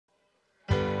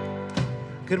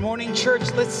Good morning,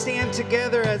 church. Let's stand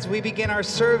together as we begin our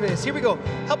service. Here we go.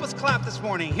 Help us clap this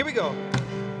morning. Here we go.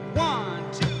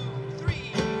 1, 2, 3,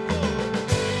 4.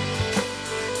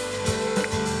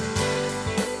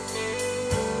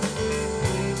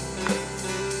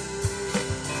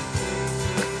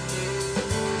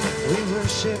 We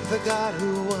worship the God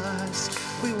who was.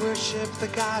 We worship the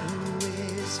God who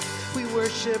is. We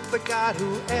worship the God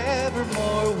who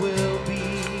evermore will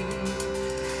be.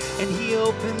 And he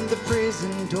opened the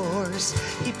prison doors.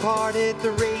 He parted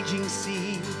the raging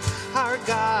sea. Our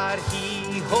God,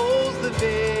 he holds the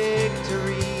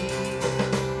victory.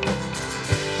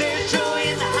 There's joy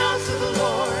in the house of the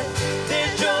Lord.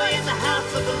 There's joy in the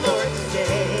house of the Lord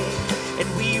today. And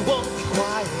we won't be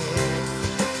quiet.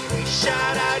 We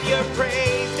shout out your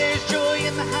praise. There's joy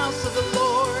in the house of the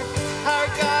Lord. Our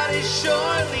God is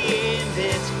surely in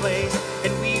this place.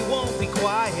 And we won't be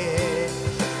quiet.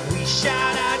 We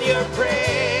shout out your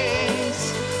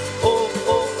praise. Oh,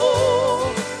 oh,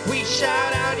 oh. We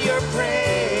shout out your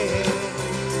praise.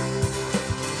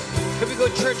 Here we go,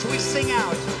 church. We sing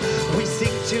out. We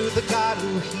sing to the God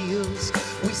who heals.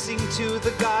 We sing to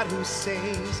the God who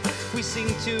saves. We sing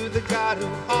to the God who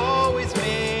always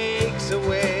makes a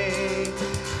way.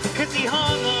 'Cause he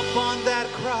hung up on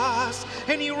that cross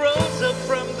and he rose up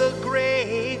from the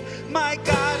grave. My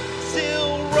God,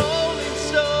 still rolling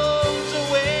stones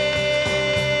away.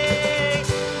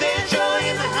 There's joy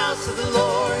in the house of the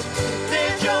Lord.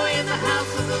 There's joy in the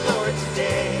house of the Lord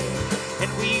today. And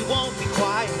we won't be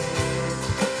quiet.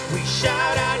 We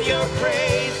shout out your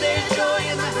praise. There's joy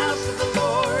in the house of the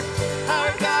Lord.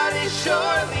 Our God is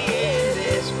surely in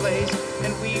this place.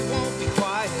 And we won't be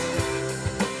quiet.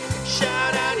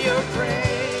 Shout out your praise.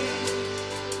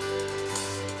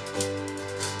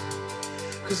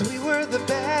 'Cause we were the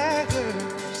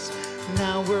beggars,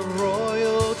 now we're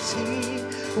royalty.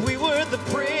 We were the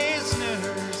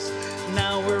prisoners,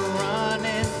 now we're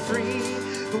running free.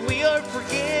 We are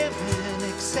forgiven,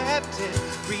 accepted,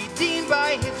 redeemed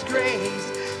by his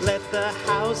grace. Let the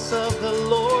house of the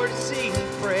Lord sing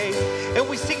praise. And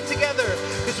we sing together,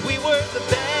 'cause we were the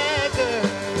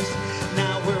beggars,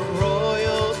 now we're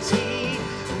royalty.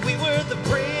 We were the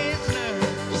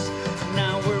prisoners,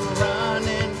 now we're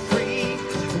running free.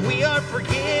 We are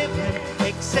forgiven,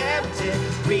 accepted,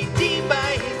 redeemed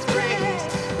by his grace.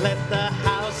 Let the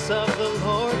house of the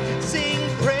Lord sing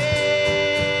praise.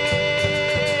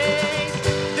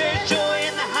 There's joy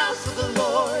in the house of the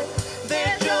Lord.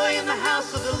 There's joy in the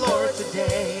house of the Lord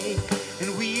today.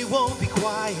 And we won't be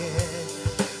quiet.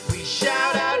 We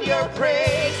shout out your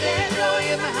praise. There's joy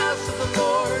in the house of the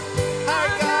Lord. Our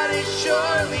God is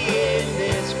surely in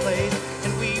this place.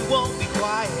 And we won't be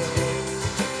quiet.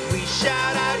 We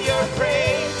shout out your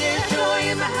praise. There's joy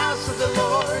in the house of the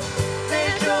Lord.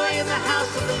 There's joy in the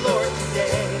house of the Lord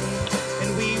today.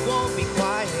 And we won't be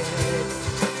quiet.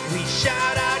 We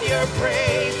shout out your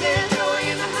praise. There's joy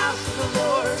in the house of the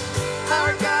Lord.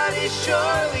 Our God is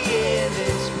surely in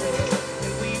this place.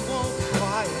 And we won't be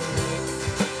quiet.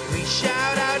 We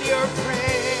shout out your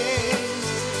praise.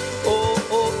 Oh,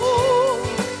 oh,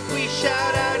 oh. We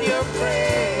shout out your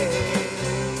praise.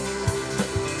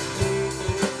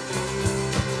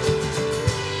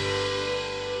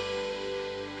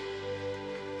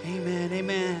 Amen,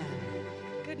 amen.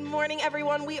 Good morning,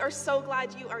 everyone. We are so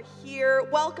glad you are here.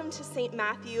 Welcome to St.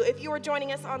 Matthew. If you are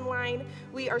joining us online,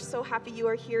 we are so happy you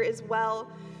are here as well.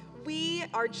 We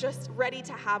are just ready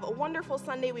to have a wonderful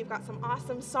Sunday. We've got some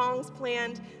awesome songs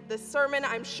planned. The sermon,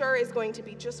 I'm sure, is going to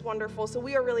be just wonderful. So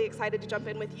we are really excited to jump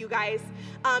in with you guys.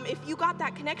 If you got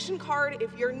that connection card,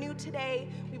 if you're new today,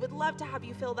 we would love to have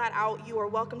you fill that out. You are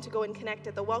welcome to go and connect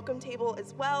at the welcome table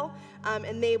as well.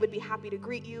 And they would be happy to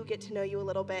greet you, get to know you a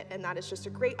little bit. And that is just a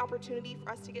great opportunity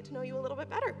for us to get to know you a little bit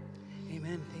better.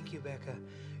 Amen. Thank you, Becca.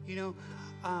 You know,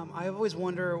 I always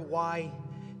wonder why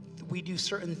we do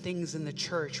certain things in the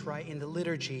church, right, in the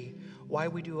liturgy, why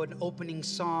we do an opening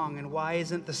song, and why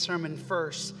isn't the sermon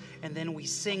first, and then we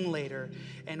sing later,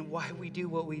 and why we do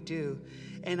what we do.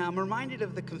 And I'm reminded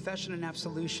of the confession and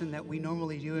absolution that we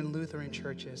normally do in Lutheran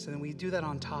churches, and we do that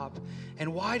on top.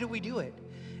 And why do we do it?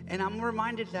 And I'm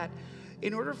reminded that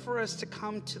in order for us to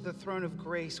come to the throne of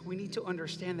grace, we need to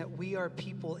understand that we are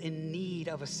people in need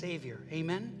of a Savior.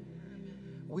 Amen?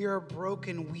 We are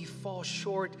broken. We fall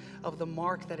short of the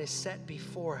mark that is set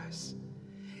before us.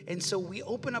 And so we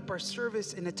open up our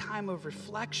service in a time of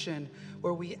reflection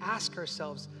where we ask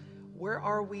ourselves, where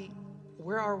are we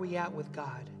at with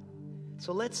God?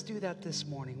 So let's do that this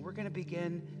morning. We're going to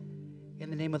begin in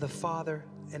the name of the Father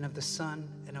and of the Son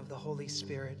and of the Holy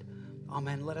Spirit.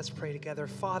 Amen. Let us pray together.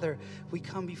 Father, we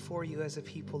come before you as a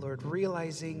people, Lord,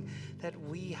 realizing that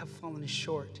we have fallen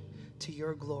short. to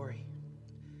your glory.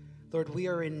 Lord, we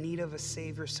are in need of a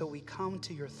Savior, so we come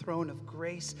to your throne of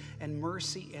grace and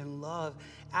mercy and love,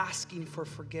 asking for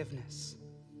forgiveness.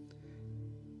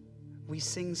 We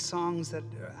sing songs that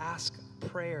ask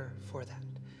prayer for that.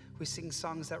 We sing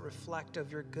songs that reflect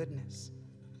of your goodness.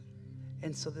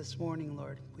 And so this morning,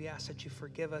 Lord, we ask that you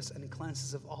forgive us and cleanse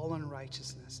us of all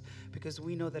unrighteousness, because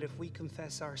we know that if we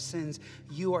confess our sins,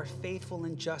 you are faithful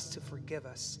and just to forgive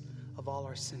us of all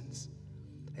our sins.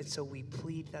 And so we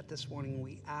plead that this morning.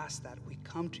 We ask that we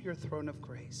come to your throne of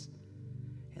grace.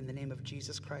 In the name of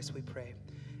Jesus Christ we pray,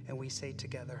 and we say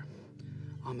together,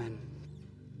 amen.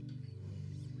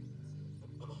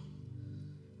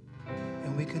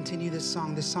 And we continue this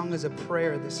song. This song is a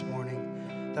prayer this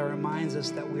morning that reminds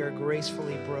us that we are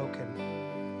gracefully broken.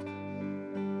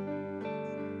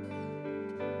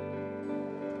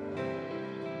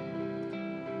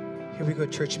 Here we go,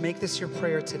 church. Make this your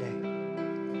prayer today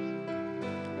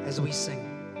as we sing.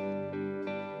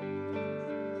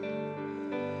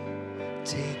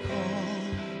 Take all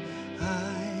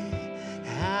I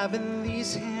have in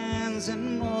these hands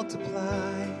and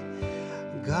multiply,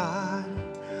 God,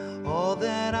 all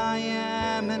that I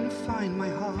am, and find my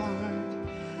heart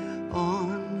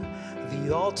on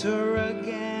the altar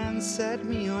again. Set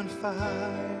me on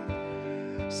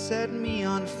fire, set me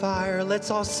on fire.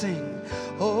 Let's all sing.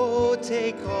 Oh,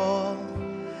 take all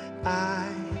I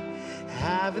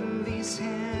have in these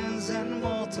hands and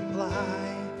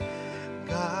multiply,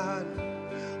 God,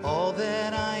 all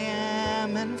that I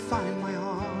am, and find my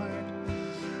heart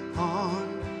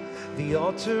on the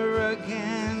altar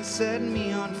again. Set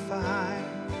me on fire,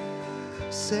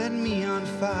 set me on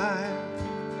fire.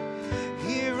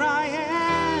 Here I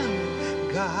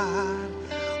am, God,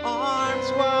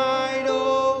 arms wide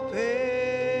open,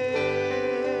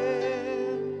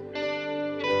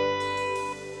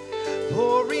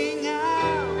 pouring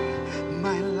out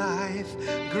my life,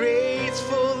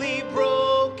 gracefully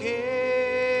broken.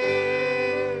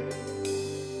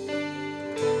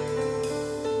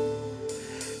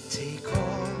 Take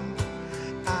all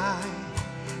I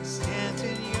stand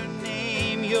in your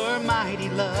name, your mighty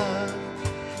love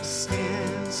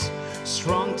stands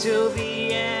strong till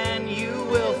the end. You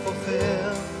will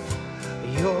fulfill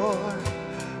your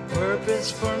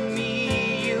purpose for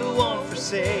me. You won't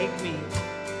forsake me.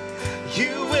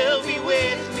 You will be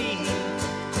with me.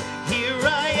 Here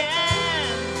I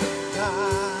am,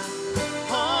 God,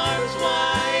 arms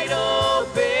wide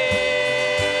open,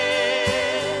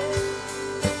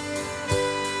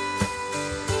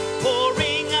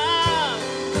 pouring out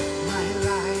my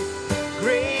life,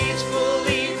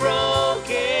 gracefully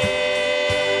broken.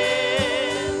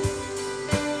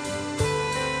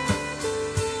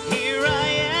 Here I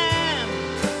am,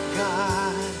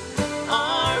 God,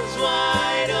 arms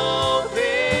wide open,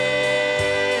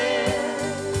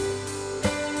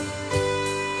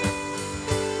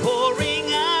 pouring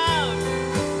out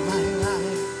my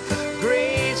life,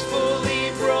 gracefully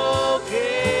broken.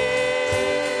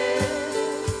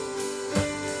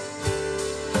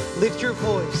 Lift your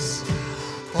voice.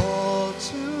 All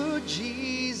to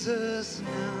Jesus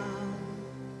now,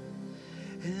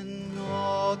 and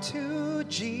all to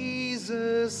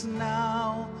Jesus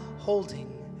now, holding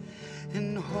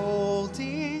and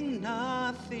holding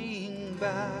nothing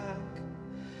back,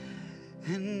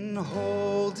 and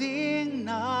holding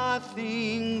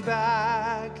nothing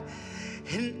back,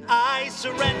 and I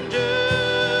surrender,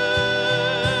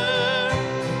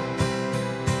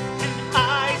 and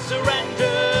I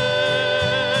surrender.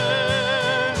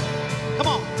 Come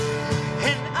on,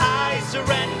 and I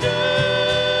surrender.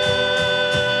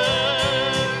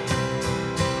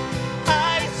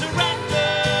 I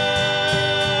surrender.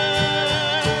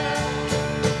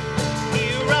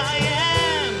 Here I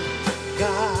am,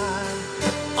 God,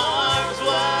 arms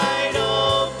wide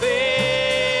open.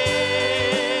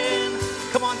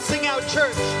 Come on, sing out,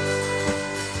 church.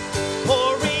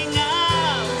 Pouring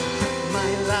out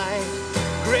my life,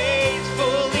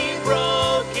 gracefully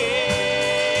broken.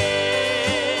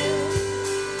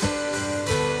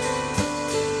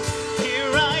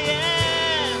 Here I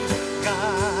am,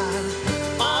 God,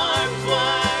 arms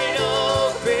wide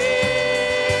open,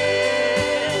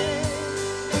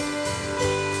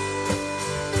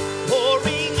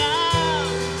 pouring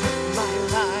out my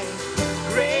life,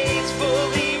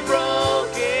 gracefully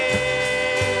broken.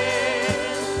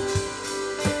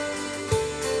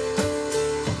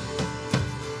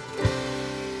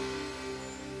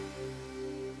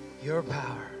 Your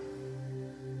power.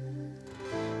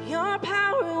 Your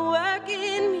power work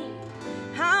in me.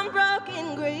 I'm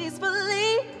broken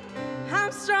gracefully.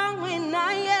 I'm strong when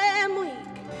I am weak.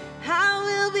 I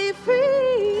will be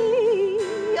free.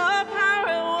 Your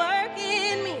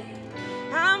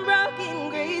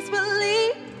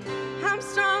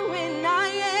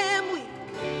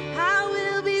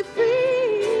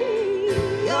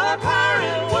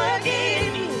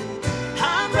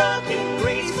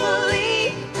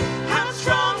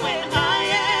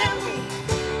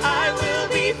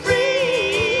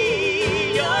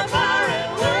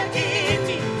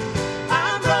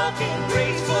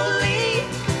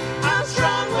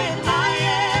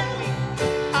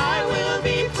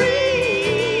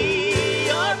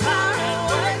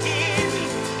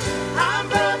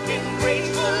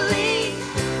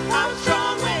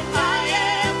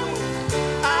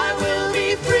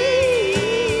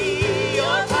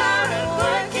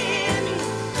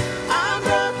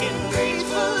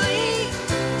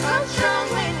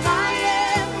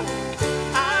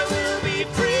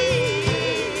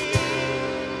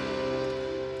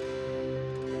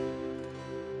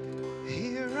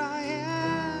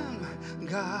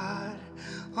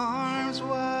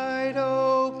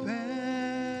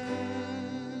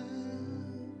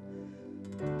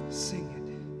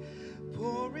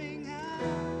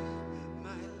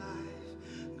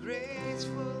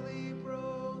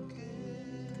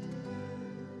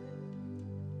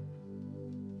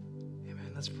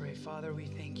Let's pray. Father, we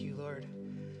thank you, Lord.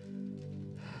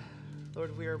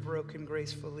 Lord, we are broken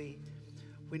gracefully.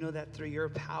 We know that through your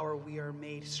power we are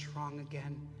made strong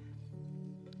again.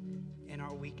 In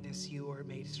our weakness, you are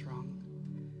made strong.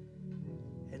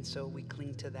 And so we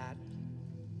cling to that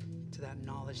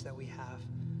knowledge that we have,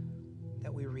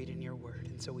 that we read in your word.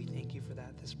 And so we thank you for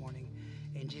that this morning.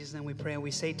 In Jesus' name we pray and we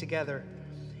say together,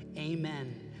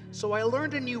 amen. So I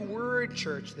learned a new word,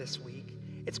 church, this week.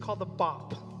 It's called a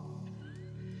bop.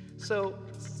 So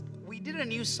we did a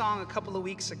new song a couple of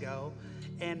weeks ago,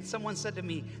 and someone said to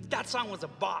me, that song was a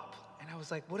bop. And I was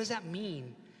like, what does that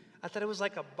mean? I thought it was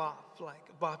like a bop,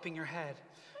 like bopping your head.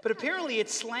 But apparently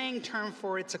it's slang term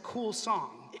for it's a cool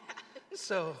song.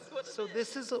 So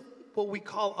this is what we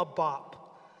call a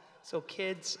bop. So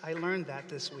kids, I learned that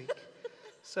this week.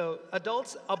 So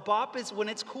adults, a bop is when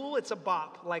it's cool, it's a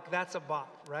bop. Like that's a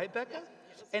bop, right, Becca?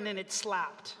 Yeah. And then it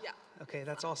slapped. Yeah. Okay,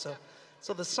 that's also.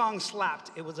 So the song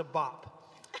slapped, it was a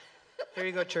bop. There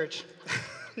you go, church.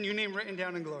 New name written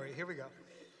down in glory. Here we go.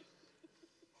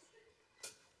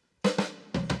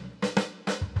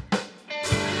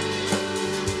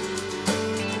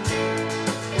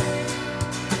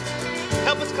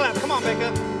 Help us clap. Come on,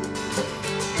 Becca.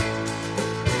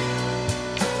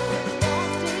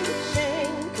 Lost in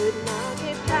shame, could not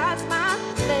get past my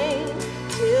name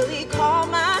till he called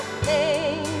my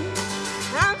name.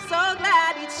 I'm so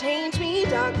glad he changed me.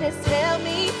 Darkness held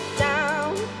me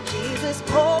down. Jesus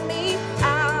pulled me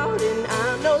out, and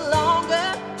I'm no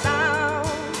longer bound.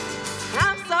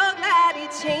 I'm so glad he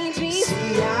changed me.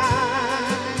 See,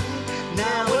 I'm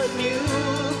now a new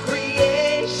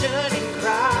creation in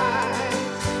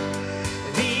Christ.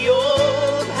 The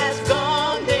old has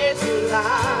gone, there's new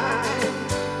life.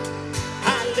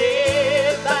 I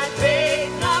live by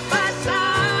faith, not by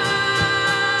sight.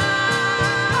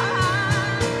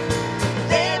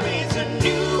 There is a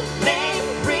new name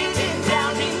written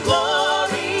down in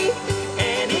glory,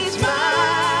 and it's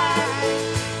mine.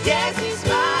 Yes, it's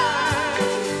mine.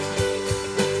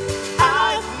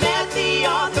 I've met the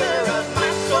author of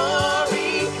my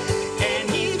story, and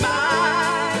he's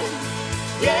mine.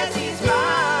 Yes, he's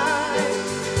mine.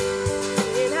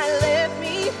 And I left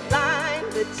me blind,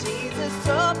 but Jesus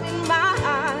opened my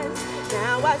eyes.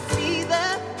 Now I see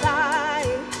the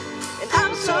light, and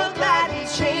I'm so glad he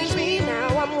changed me.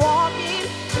 Now I'm walking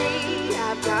free.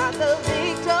 I've got the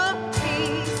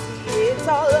victory. See, it's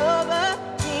all over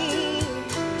me.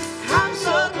 I'm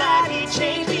so glad he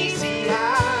changed me. See,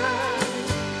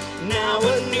 I'm now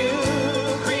a new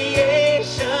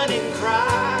creation in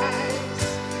Christ.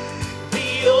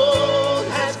 The old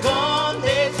has gone,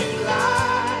 there's new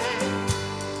life.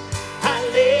 I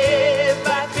live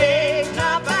by faith,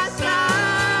 not by sight.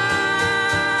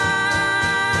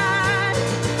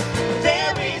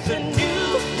 There is a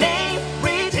new name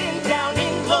written down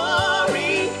in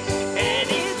glory, and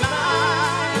it's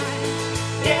mine.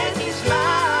 Yes, it's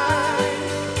mine.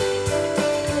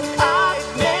 I've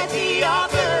met the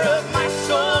author of my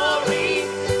story,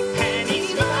 and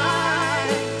he's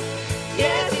mine.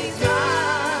 Yes, he's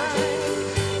mine.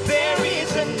 There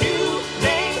is a new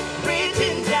name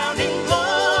written down in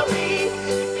glory,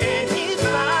 and he's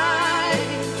mine.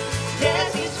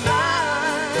 Yes, he's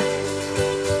mine.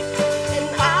 And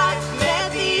I've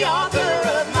met the author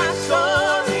of my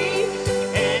story,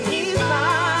 and he's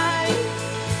mine.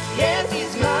 Yes,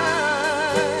 he's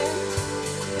mine.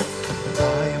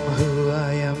 I am who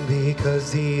I am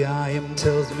because the I am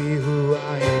tells me who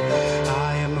I am.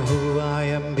 I am who I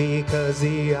am because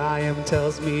the I am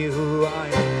tells me who I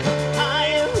am. I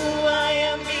am who I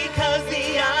am because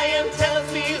the I am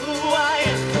tells me who I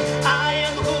am. I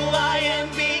am who I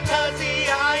am because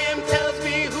the I am tells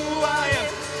me who I am.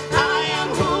 I am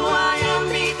who I am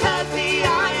because the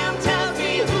I am tells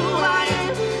me who I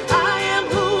am. I am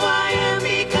who I am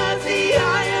because the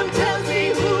I am tells me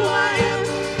who I am.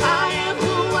 I am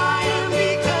who I am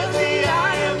because the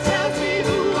I am tells me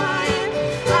who I am.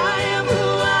 I am who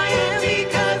I am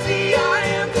because the I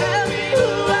am tells me who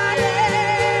I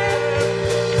am.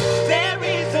 There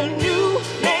is a new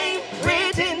name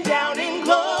written down in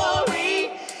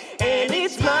glory, and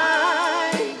it's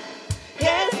mine.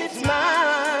 Yes, it's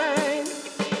mine.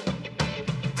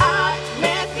 I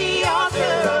met the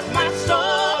author of my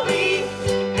story,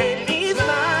 and he's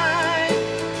mine.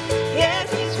 Yes,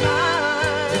 he's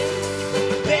mine.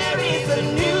 There is a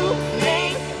new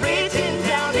name written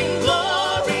down in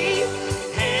glory,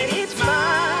 and it's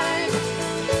mine.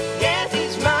 Yes,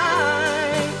 it's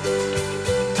mine.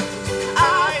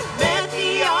 I met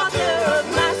the author of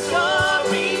my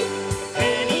story,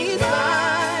 and he's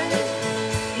mine.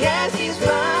 Yes, he's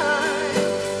mine.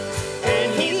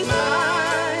 And he's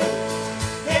mine.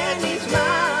 Yes, he's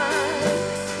mine.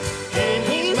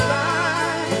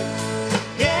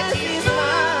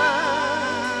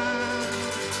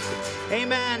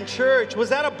 church. Was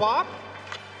that a bop?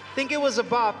 I think it was a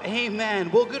bop. Amen.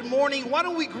 Well, good morning. Why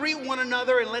don't we greet one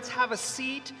another and let's have a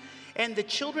seat. And the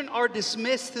children are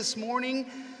dismissed this morning.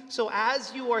 So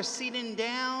as you are sitting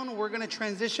down, we're going to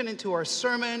transition into our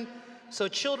sermon. So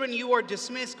children, you are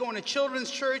dismissed going to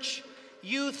children's church.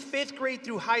 Youth, 5th grade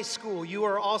through high school, you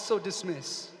are also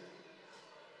dismissed.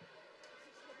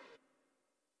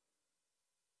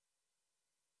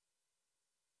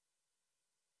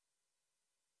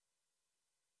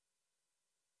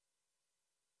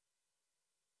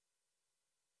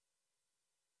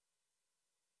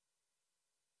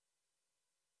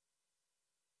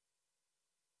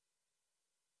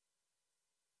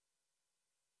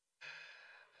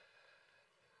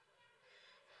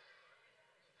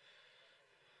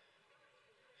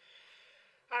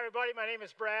 Hi, everybody. My name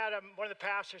is Brad. I'm one of the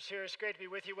pastors here. It's great to be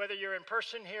with you. Whether you're in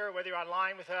person here or whether you're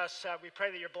online with us, we pray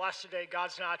that you're blessed today.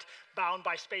 God's not bound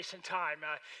by space and time.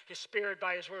 His Spirit,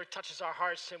 by His Word, touches our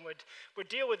hearts and would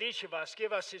deal with each of us,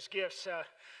 give us His gifts,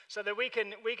 so that we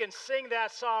can sing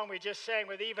that song we just sang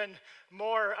with even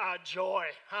more joy.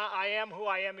 I am who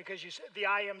I am because the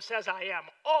I am says I am.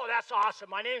 Oh, that's awesome.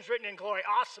 My name's written in glory.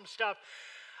 Awesome stuff.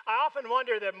 I often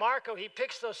wonder that Marco, he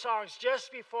picks those songs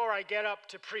just before I get up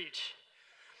to preach.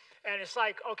 And it's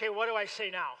like, okay, what do I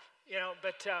say now?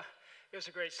 But it was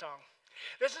a great song.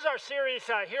 This is our series,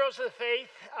 Heroes of the Faith,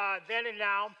 Then and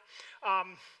Now.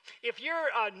 If you're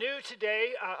new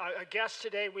today, a guest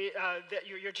today,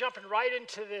 you're jumping right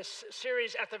into this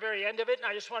series at the very end of it, and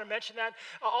I just want to mention that.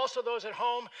 Also, those at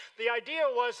home, the idea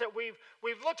was that we've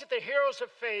looked at the heroes of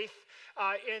faith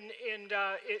in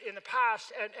the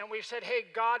past, and we've said, hey,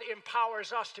 God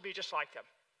empowers us to be just like them.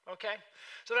 Okay,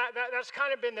 so that's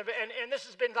kind of been and this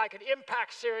has been like an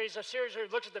impact series, a series where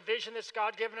we've looked at the vision that's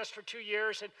God given us for 2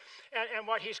 years and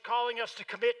what He's calling us to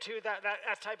commit to,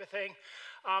 that type of thing.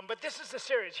 But this is the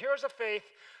series, Heroes of Faith,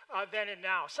 Then and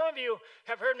Now. Some of you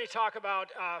have heard me talk about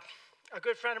a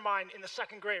good friend of mine in the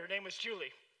 2nd grade. Her name was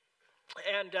Julie,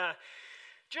 and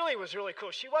Julie was really cool.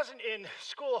 She wasn't in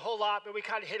school a whole lot, but we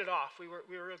kind of hit it off. We were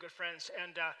real good friends,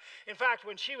 and in fact,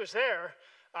 when she was there.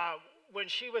 When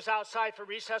she was outside for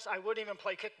recess, I wouldn't even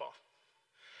play kickball.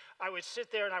 I would sit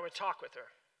there and I would talk with her,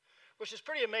 which is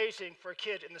pretty amazing for a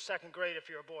kid in the 2nd grade if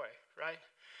you're a boy, right?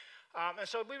 And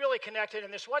so we really connected.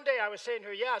 And this one day I was saying to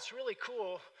her, yeah, it's really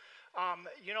cool.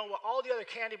 All the other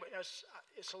candy,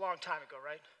 it's a long time ago,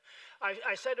 right?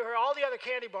 I said to her, all the other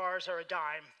candy bars are a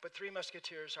dime, but Three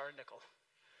Musketeers are a nickel.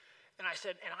 And I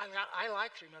said, and I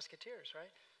like Three Musketeers,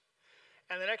 right?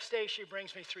 And the next day she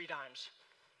brings me 3 dimes.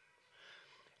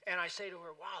 And I say to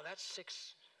her, wow, that's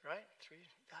 6, right?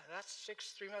 That's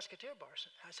 6 Three Musketeer bars.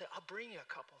 I said, I'll bring you a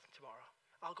couple tomorrow.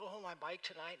 I'll go home on my bike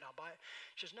tonight and I'll buy it.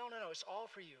 She says, no, it's all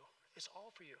for you. It's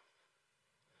all for you.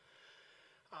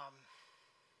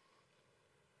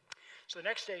 So the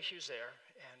next day she was there,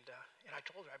 and I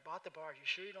told her, I bought the bar. You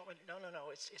sure you don't want? No,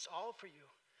 it's all for you.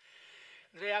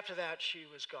 The day after that, she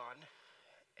was gone,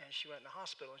 and she went in the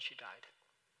hospital and she died.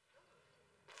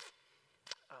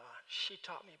 She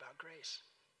taught me about grace.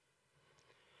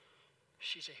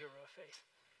 She's a hero of faith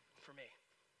for me.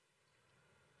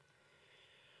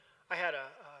 I had a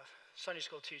Sunday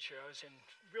school teacher. I was in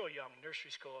real young, nursery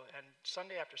school, and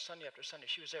Sunday after Sunday after Sunday,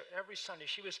 she was there every Sunday.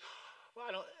 She was,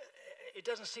 it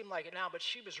doesn't seem like it now, but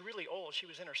she was really old. She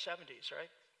was in her 70s, right?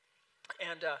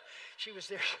 And she was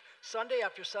there Sunday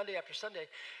after Sunday after Sunday.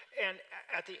 And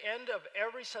at the end of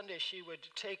every Sunday, she would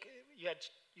take, you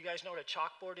guys know what a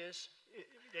chalkboard is?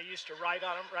 They used to write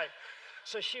on them, right?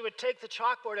 So she would take the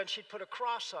chalkboard and she'd put a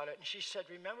cross on it. And she said,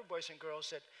 remember, boys and girls,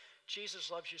 that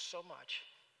Jesus loves you so much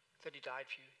that He died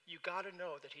for you. You got to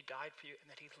know that He died for you and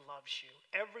that He loves you.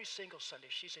 Every single Sunday,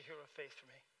 she's a hero of faith for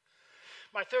me.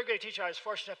 My 3rd grade teacher, I was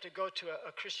fortunate enough to go to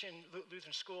a Christian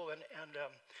Lutheran school. And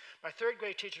my 3rd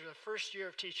grade teacher, the first year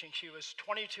of teaching, she was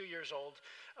 22 years old.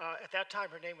 At that time,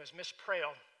 her name was Miss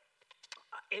Prale.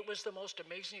 It was the most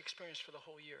amazing experience for the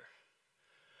whole year.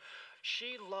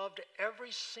 She loved every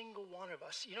single one of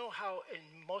us. You know how in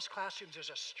most classrooms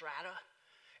there's a strata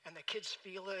and the kids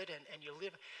feel it and you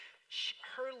live.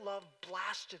 Her love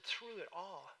blasted through it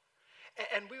all.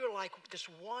 And we were like this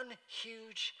one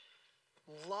huge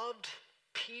loved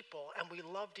people, and we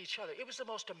loved each other. It was the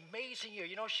most amazing year.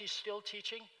 You know, she's still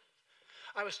teaching.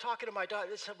 I was talking to my daughter.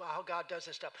 This is how God does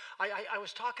this stuff. I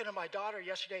was talking to my daughter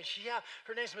yesterday, and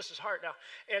her name's Mrs. Hart now,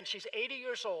 and she's 80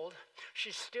 years old.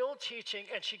 She's still teaching,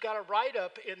 and she got a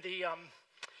write-up in the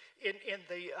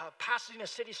Pasadena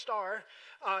City Star,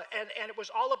 and it was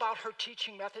all about her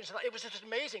teaching methods. It was just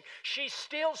amazing. She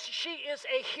is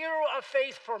a hero of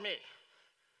faith for me.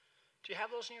 Do you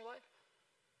have those in your life?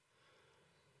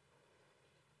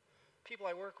 People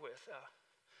I work with.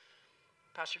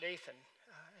 Pastor Nathan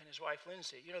and his wife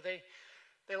Lindsay. You know, they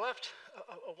left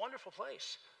a wonderful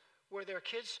place where their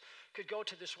kids could go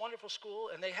to this wonderful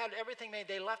school, and they had everything made.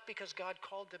 They left because God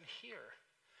called them here,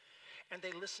 and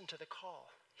they listened to the call.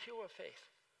 Hero of faith.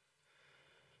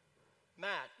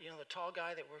 Matt, you know, the tall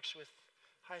guy that works with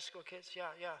high school kids? Yeah.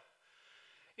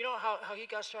 You know how he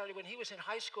got started? When he was in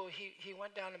high school, he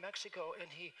went down to Mexico,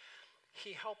 and he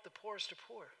helped the poorest of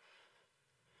poor.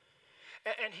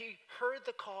 And he heard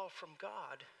the call from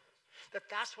God that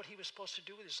that's what he was supposed to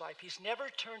do with his life. He's never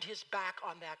turned his back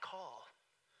on that call.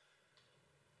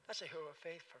 That's a hero of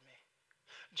faith for me.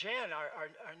 Jan,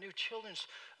 our new children's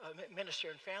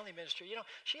minister and family minister, you know,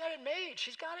 she had it made.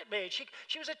 She's got it made. She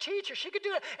was a teacher. She could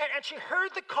do it. And she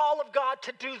heard the call of God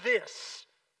to do this.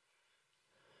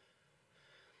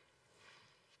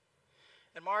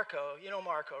 And Marco, you know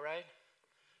Marco, right?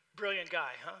 Brilliant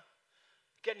guy, huh?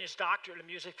 Getting his doctorate in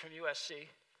music from USC.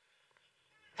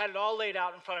 Had it all laid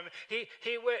out in front of him.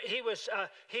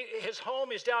 His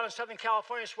home is down in Southern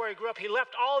California. It's where he grew up. He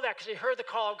left all of that because he heard the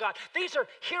call of God. These are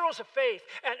heroes of faith.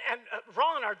 And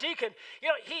Ron, our deacon, you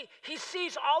know, he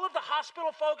sees all of the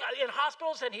hospital folk in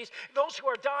hospitals, and he's those who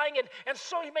are dying, and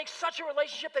so he makes such a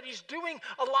relationship that he's doing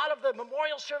a lot of the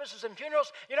memorial services and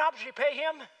funerals. You know how much we pay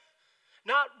him?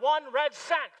 Not 1 red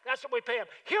cent. That's what we pay him.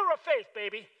 Hero of faith,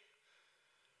 baby.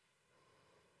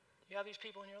 You have these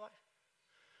people in your life?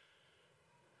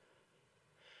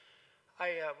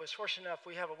 I was fortunate enough,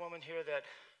 we have a woman here that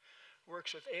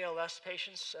works with ALS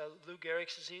patients, Lou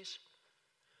Gehrig's disease.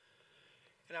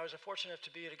 And I was fortunate enough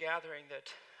to be at a gathering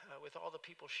that with all the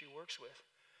people she works with.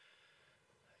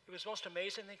 It was the most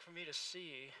amazing thing for me to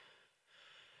see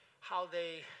how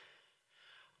they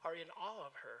are in awe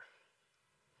of her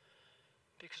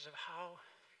because of how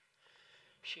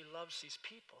she loves these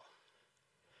people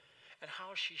and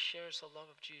how she shares the love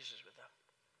of Jesus with them.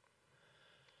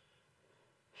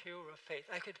 Hero of faith.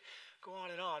 I could go on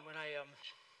and on. When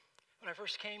I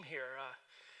first came here,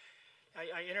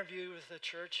 I interviewed with the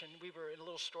church, and we were in a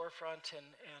little storefront,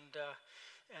 and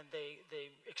they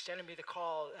extended me the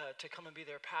call to come and be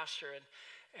their pastor,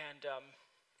 and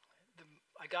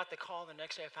I got the call. The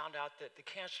next day, I found out that the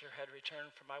cancer had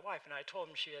returned for my wife, and I told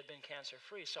them she had been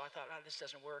cancer-free. So I thought, this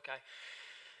doesn't work.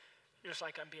 Just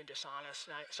like I'm being dishonest.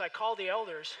 So I called the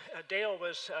elders. Dale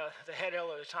was the head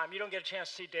elder at the time. You don't get a chance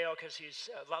to see Dale because he's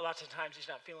lots of times he's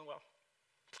not feeling well.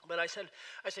 But I said,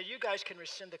 you guys can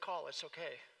rescind the call. It's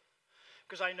okay.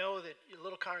 Because I know that your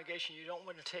little congregation, you don't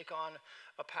want to take on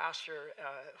a pastor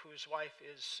whose wife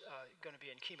is going to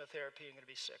be in chemotherapy and going to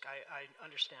be sick. I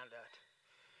understand that.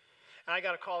 And I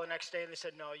got a call the next day, and they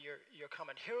said, no, you're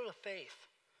coming. Hero of faith.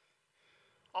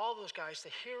 All those guys, the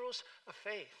heroes of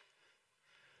faith.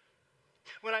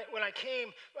 When I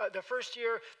came the first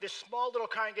year, this small little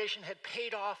congregation had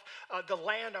paid off the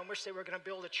land on which they were going to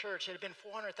build a church. It had been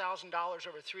 $400,000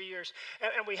 over 3 years.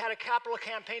 And we had a capital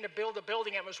campaign to build a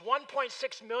building. It was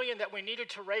 $1.6 million that we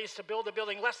needed to raise to build a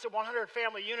building, less than 100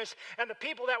 family units. And the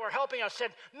people that were helping us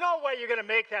said, no way you're going to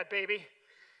make that, baby.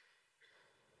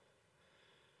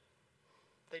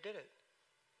 They did it.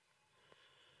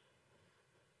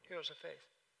 Heroes of faith.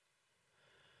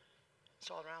 It's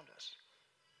all around us.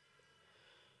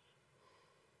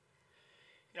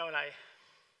 You know, when I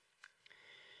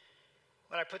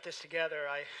put this together,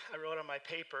 I wrote on my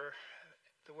paper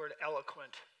the word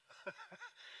eloquent.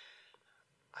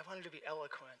 I wanted to be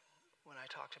eloquent when I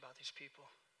talked about these people.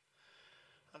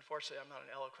 Unfortunately, I'm not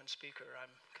an eloquent speaker.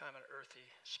 I'm kind of an earthy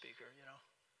speaker, you know.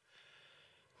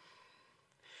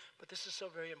 But this is so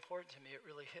very important to me. It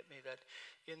really hit me that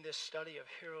in this study of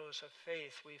heroes of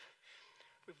faith, we've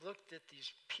looked at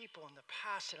these people in the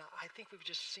past, and I think we've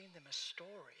just seen them as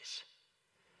stories.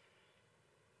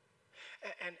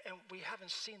 And we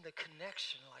haven't seen the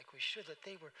connection like we should, that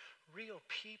they were real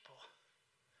people.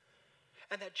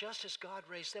 And that just as God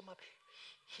raised them up,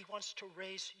 he wants to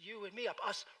raise you and me up,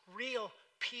 us real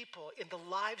people in the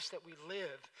lives that we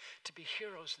live, to be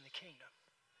heroes in the kingdom.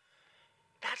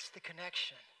 That's the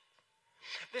connection.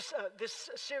 This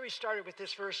series started with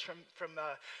this verse from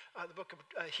the book of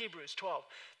Hebrews 12.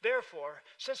 Therefore,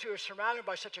 since we are surrounded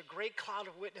by such a great cloud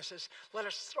of witnesses, let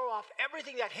us throw off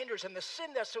everything that hinders and the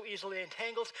sin that so easily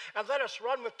entangles, and let us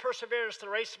run with perseverance the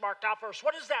race marked out for us.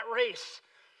 What is that race?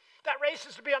 That race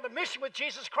is to be on the mission with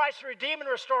Jesus Christ to redeem and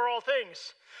restore all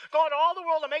things. Go into all the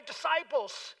world and make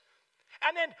disciples.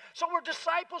 And then, so we're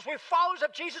disciples, we're followers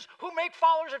of Jesus who make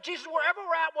followers of Jesus wherever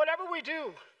we're at, whatever we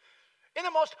do. In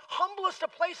the most humblest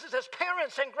of places, as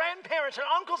parents and grandparents and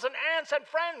uncles and aunts and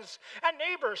friends and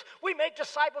neighbors, we make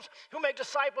disciples who make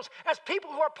disciples. As people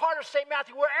who are part of St.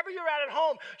 Matthew, wherever you're at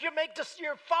home, you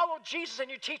follow Jesus and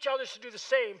you teach others to do the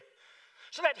same.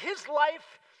 so that his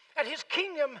life and his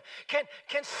kingdom can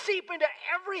seep into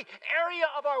every area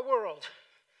of our world.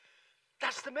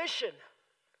 That's the mission.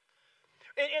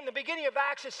 In the beginning of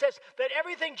Acts, it says that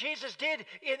everything Jesus did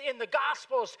in the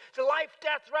Gospels, the life,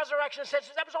 death, resurrection,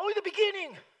 says that was only the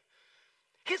beginning.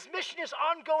 His mission is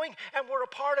ongoing, and we're a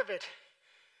part of it.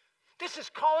 This is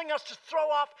calling us to throw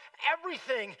off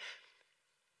everything,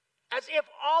 as if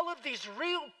all of these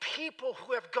real people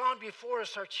who have gone before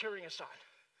us are cheering us on.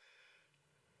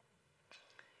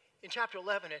 In chapter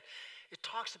 11, it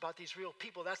talks about these real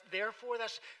people. What's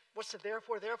the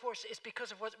therefore? Therefore, it's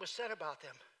because of what was said about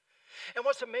them. And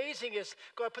what's amazing is,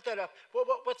 go ahead, put that up.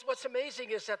 What's amazing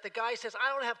is that the guy says,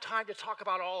 I don't have time to talk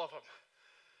about all of them.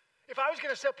 If I was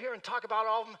going to sit up here and talk about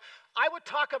all of them, I would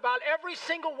talk about every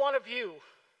single one of you.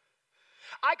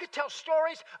 I could tell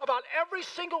stories about every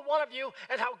single one of you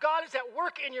and how God is at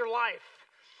work in your life,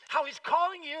 how he's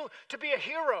calling you to be a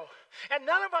hero. And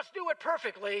none of us do it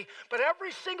perfectly, but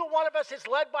every single one of us is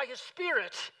led by his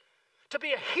Spirit to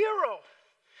be a hero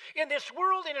in this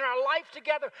world and in our life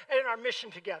together and in our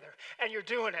mission together. And you're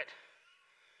doing it.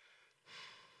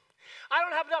 I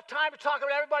don't have enough time to talk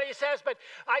about everybody he says, but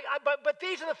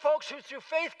these are the folks who through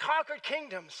faith conquered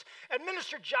kingdoms,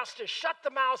 administered justice, shut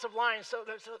the mouths of lions. So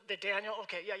Daniel,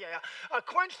 okay, yeah.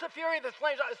 Quenched the fury of the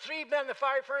flames, 3 men in the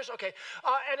fiery furnace, okay.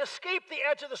 And escaped the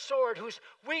edge of the sword, whose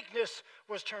weakness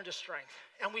was turned to strength.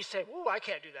 And we say, ooh, I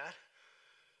can't do that.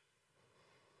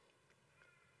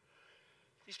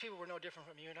 These people were no different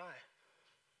from you and I.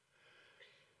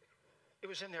 It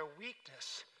was in their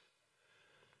weakness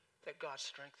that God's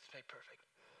strength is made perfect.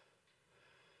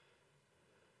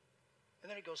 And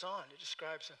then it goes on. It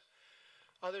describes them.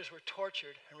 Others were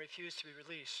tortured and refused to be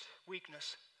released.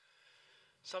 Weakness.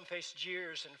 Some faced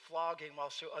jeers and flogging, while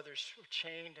so others were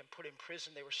chained and put in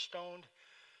prison. They were stoned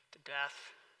to death.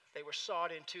 They were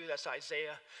sawed in two. That's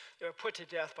Isaiah. They were put to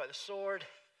death by the sword.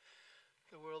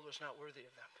 The world was not worthy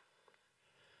of them.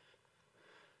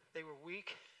 They were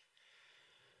weak.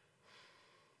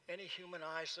 Any human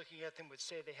eyes looking at them would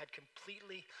say they had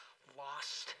completely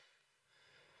lost,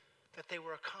 that they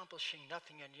were accomplishing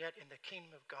nothing, and yet in the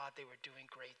kingdom of God they were doing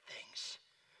great things.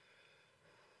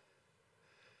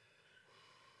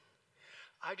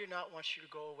 I do not want you to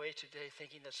go away today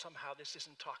thinking that somehow this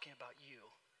isn't talking about you.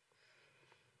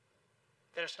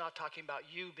 That it's not talking about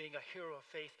you being a hero of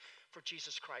faith for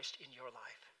Jesus Christ in your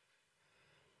life.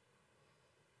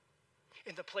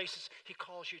 In the places he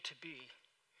calls you to be.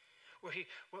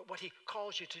 What he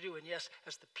calls you to do, and yes,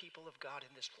 as the people of God in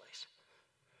this place.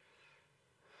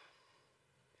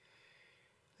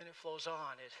 Then it flows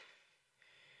on.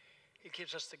 It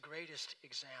gives us the greatest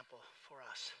example for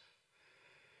us.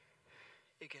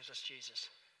 It gives us Jesus.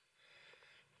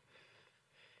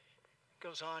 It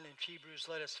goes on in Hebrews,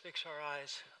 let us fix our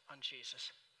eyes on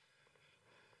Jesus.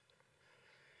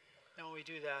 And when we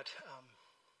do that,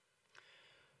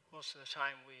 most of the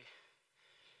time we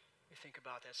think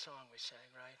about that song we sang,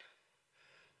 right?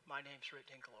 My name's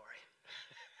written in glory.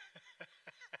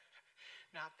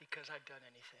 Not because I've done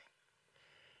anything.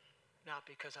 Not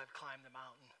because I've climbed the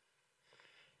mountain.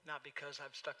 Not because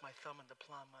I've stuck my thumb in the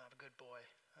plum. I'm a good boy.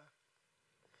 Huh?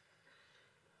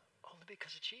 Only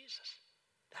because of Jesus.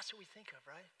 That's what we think of,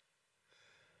 right?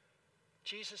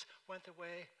 Jesus went the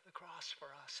way of the cross for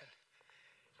us, and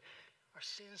our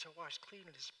sins are washed clean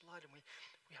in his blood, and we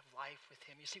have life with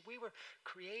him. You see, we were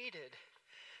created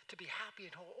to be happy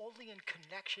and whole only in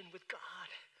connection with God.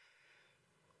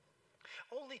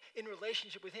 Only in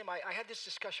relationship with him. I had this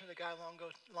discussion with a guy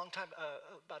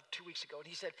about 2 weeks ago, and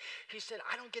he said,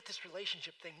 I don't get this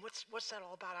relationship thing. What's that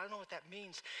all about? I don't know what that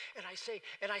means. And I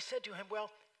said to him,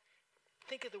 well,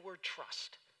 think of the word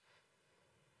trust.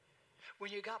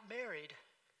 When you got married,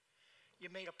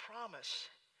 you made a promise.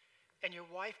 And your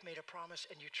wife made a promise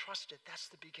and you trusted. That's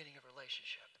the beginning of a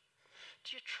relationship.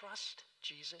 Do you trust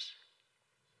Jesus?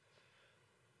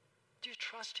 Do you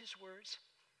trust his words?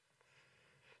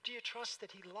 Do you trust that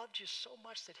he loved you so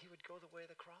much that he would go the way of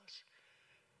the cross?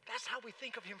 That's how we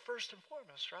think of him first and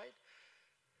foremost, right?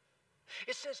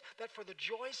 It says that for the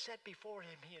joy set before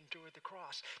him, he endured the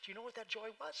cross. Do you know what that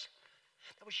joy was?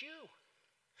 That was you.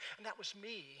 And that was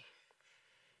me.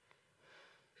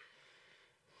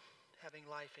 Having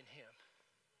life in him.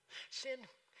 Sin,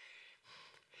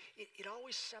 it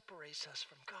always separates us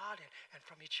from God and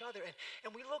from each other.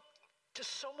 And we look to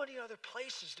so many other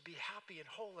places to be happy and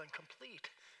whole and complete.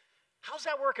 How's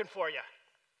that working for you?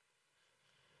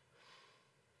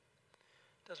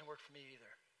 Doesn't work for me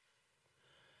either.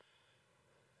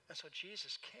 And so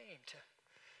Jesus came to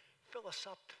fill us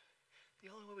up the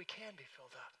only way we can be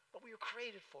filled up. What we were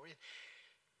created for.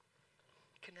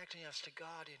 connecting us to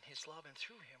God in his love and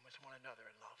through him with one another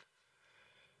in love.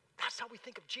 That's how we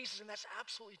think of Jesus, and that's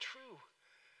absolutely true.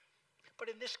 But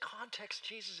in this context,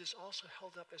 Jesus is also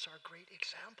held up as our great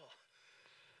example.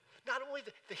 Not only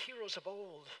the heroes of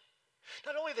old,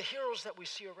 not only the heroes that we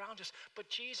see around us, but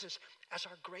Jesus as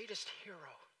our greatest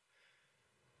hero.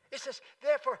 It says,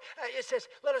 therefore,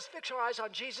 let us fix our eyes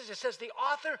on Jesus. It says, the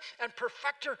author and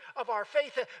perfecter of our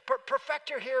faith.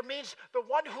 Perfecter here means the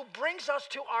one who brings us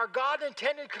to our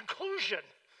God-intended conclusion.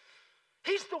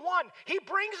 He's the one. He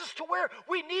brings us to where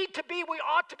we need to be, we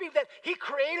ought to be, that he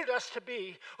created us to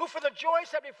be, who for the joy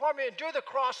set before him endured the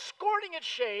cross, scorning its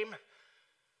shame.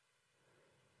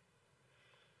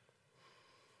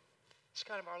 It's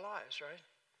kind of our lives, right?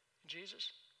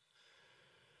 Jesus.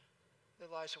 The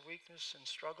lives of weakness and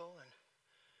struggle,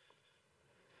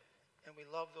 and we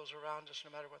love those around us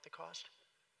no matter what the cost.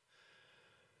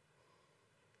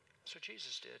 That's what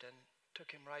Jesus did, and took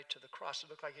him right to the cross.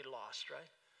 It looked like he lost, right?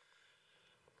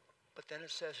 But then it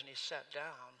says, and he sat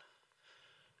down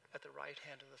at the right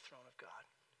hand of the throne of God.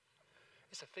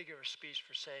 It's a figure of speech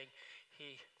for saying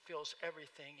he fills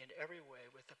everything in every way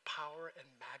with the power and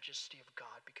majesty of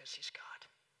God because he's God.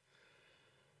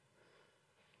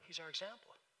 He's our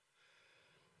example.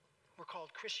 We're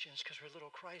called Christians because we're little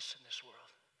Christs in this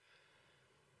world.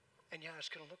 And yeah,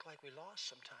 it's going to look like we lost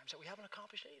sometimes, that we haven't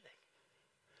accomplished anything.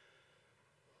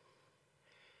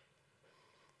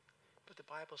 But the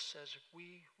Bible says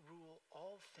we rule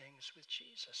all things with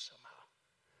Jesus somehow.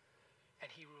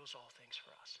 And he rules all things for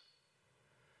us.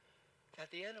 At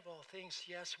the end of all things,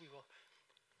 yes, we will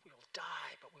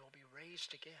die, but we will be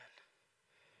raised again.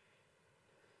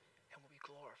 And we'll be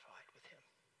glorified with him.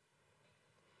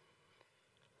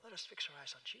 Let us fix our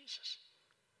eyes on Jesus.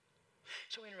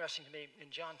 So interesting to me, in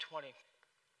John 20,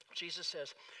 Jesus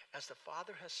says, as the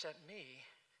Father has sent me,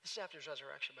 this is after his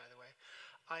resurrection, by the way,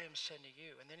 I am sending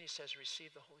you. And then he says,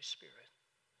 receive the Holy Spirit.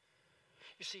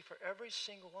 You see, for every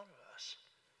single one of us,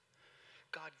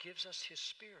 God gives us his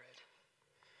Spirit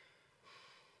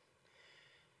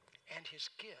and his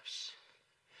gifts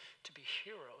to be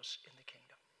heroes in the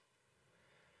kingdom.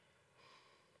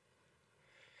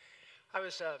 I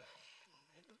was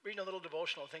reading a little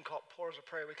devotional thing called Pillars of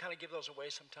Prayer. We kind of give those away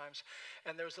sometimes.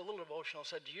 And there was a little devotional that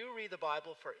said, do you read the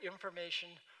Bible for information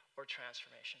or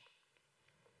transformation?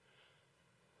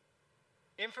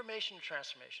 Information or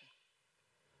transformation?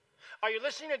 Are you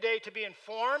listening today to be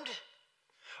informed,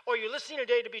 or are you listening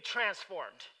today to be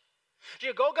transformed? Do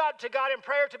you go to God in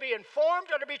prayer to be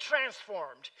informed or to be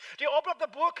transformed? Do you open up the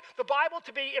book, the Bible,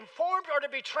 to be informed or to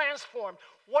be transformed?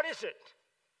 What is it?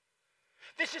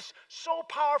 This is so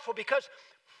powerful because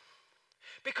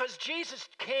Jesus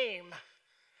came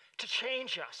to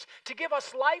change us, to give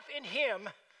us life in him,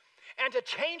 and to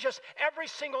change us every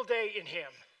single day in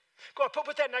him. Go on,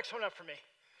 put that next one up for me.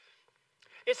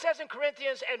 It says in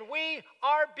Corinthians, and we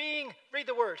are being, read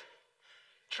the word,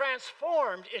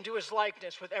 transformed into his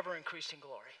likeness with ever-increasing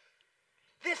glory.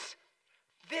 This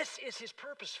is his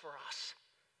purpose for us.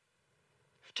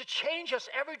 To change us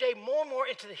every day more and more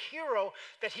into the hero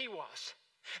that he was.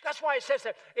 That's why it says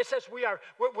that. It says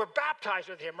we're baptized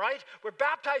with him, right? We're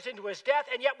baptized into his death,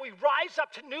 and yet we rise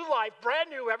up to new life, brand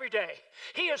new every day.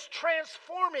 He is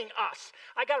transforming us.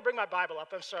 I got to bring my Bible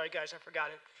up. I'm sorry, guys, I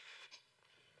forgot it.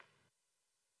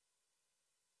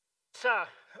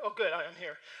 Oh, good, I'm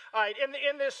here. All right,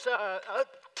 in this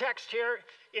text here,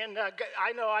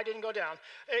 I know I didn't go down.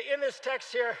 In this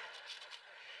text here,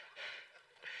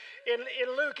 in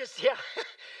Luke, it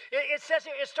says,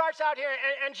 it starts out here,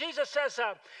 and Jesus says,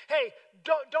 hey,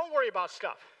 don't worry about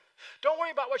stuff. Don't worry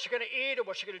about what you're going to eat or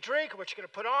what you're going to drink or what you're going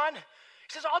to put on. He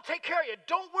says, I'll take care of you.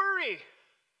 Don't worry.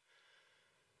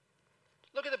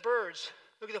 Look at the birds.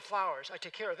 Look at the flowers. I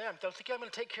take care of them. Don't think I'm going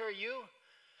to take care of you?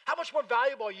 How much more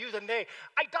valuable are you than they?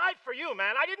 I died for you,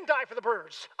 man. I didn't die for the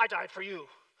birds. I died for you.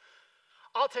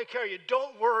 I'll take care of you.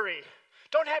 Don't worry.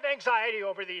 Don't have anxiety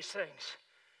over these things.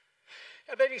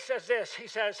 And then he says this. He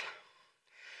says,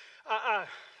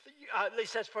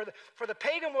 for the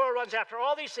pagan world runs after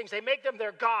all these things. They make them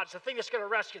their gods, the thing that's going to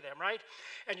rescue them, right?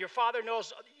 And your Father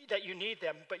knows that you need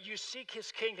them, but you seek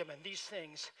his kingdom, and these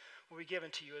things will be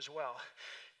given to you as well.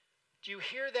 Do you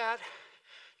hear that?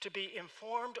 To be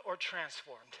informed or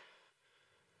transformed?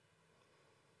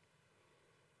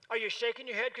 Are you shaking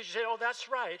your head because you say, oh, that's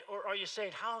right? Or are you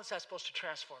saying, how is that supposed to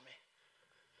transform me?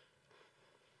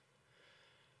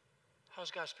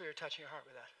 How's God's Spirit touching your heart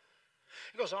with that?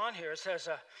 It goes on here. It says,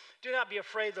 do not be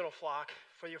afraid, little flock,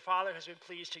 for your Father has been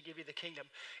pleased to give you the kingdom.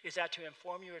 Is that to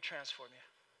inform you or transform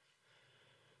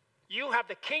you? You have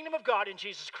the kingdom of God in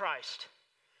Jesus Christ.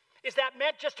 Is that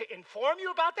meant just to inform you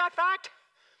about that fact?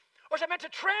 Or is it meant to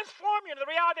transform you into the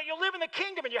reality that you live in the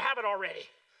kingdom and you have it already?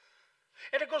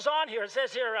 And it goes on here. It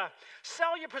says here,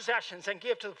 sell your possessions and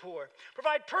give to the poor.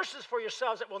 Provide purses for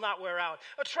yourselves that will not wear out.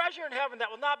 A treasure in heaven that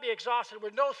will not be exhausted,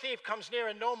 where no thief comes near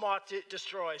and no moth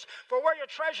destroys. For where your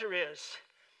treasure is,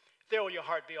 there will your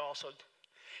heart be also.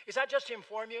 Is that just to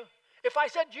inform you? If I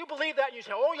said, do you believe that? And you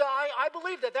say, oh yeah, I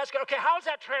believe that. That's good. Okay, how is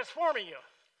that transforming you?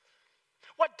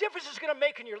 What difference is it going to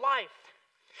make in your life?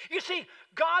 You see,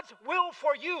 God's will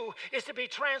for you is to be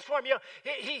transformed. You know,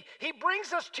 he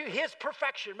brings us to his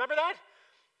perfection. Remember that?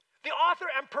 The author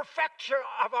and perfecter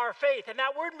of our faith. And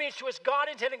that word means to us God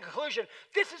intended conclusion.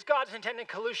 This is God's intended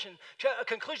conclusion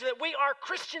that we are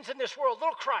Christians in this world,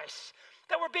 little Christs,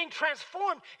 that we're being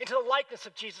transformed into the likeness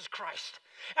of Jesus Christ.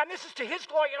 And this is to his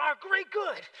glory and our great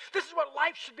good. This is what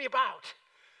life should be about.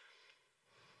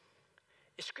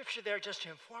 Is Scripture there just to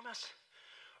inform us?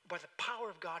 By the power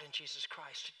of God in Jesus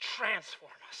Christ to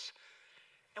transform us.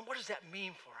 And what does that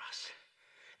mean for us?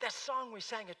 That song we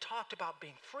sang, it talked about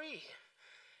being free.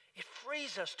 It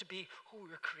frees us to be who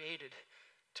we were created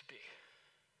to be.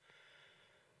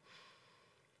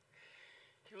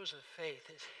 Heroes of faith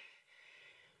is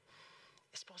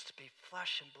supposed to be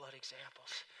flesh and blood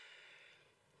examples,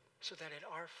 so that in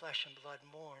our flesh and blood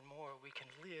more and more we can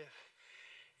live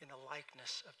in the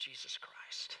likeness of Jesus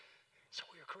Christ. That's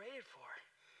what we were created for.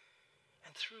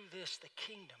 And through this, the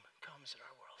kingdom comes in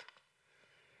our world.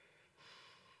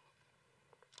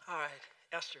 All right,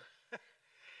 Esther.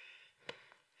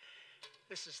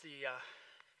 This is the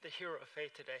hero of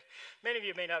faith today. Many of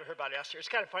you may not have heard about Esther. It's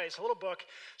kind of funny. It's a little book.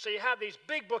 So you have these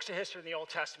big books of history in the Old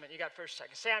Testament. You got 1st,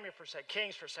 2nd Samuel, 1st, 2nd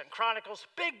Kings, 1st, 2nd Chronicles.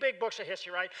 Big books of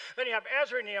history, right? Then you have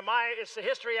Ezra and Nehemiah. It's the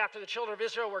history after the children of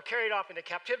Israel were carried off into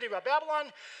captivity by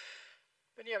Babylon.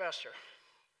 Then you have Esther.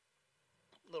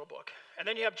 Little book. And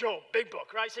then you have Job, big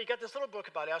book, right? So you got this little book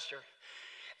about Esther.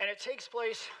 And it takes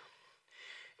place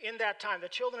in that time. The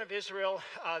children of Israel,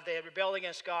 they had rebelled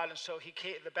against God, and so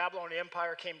the Babylonian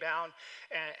Empire came down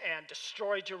and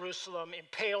destroyed Jerusalem,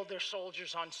 impaled their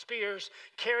soldiers on spears,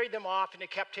 carried them off into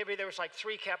captivity. There was like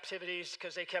 3 captivities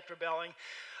because they kept rebelling.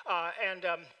 And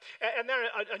then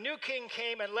a new king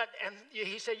came and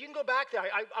he said, you can go back there.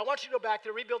 I want you to go back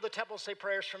there, rebuild the temple, say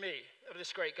prayers for me, of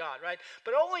this great God, right?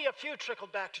 But only a few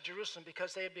trickled back to Jerusalem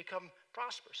because they had become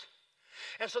prosperous.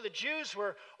 And so the Jews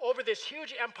were over this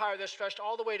huge empire that stretched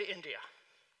all the way to India.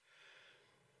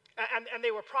 And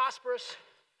they were prosperous,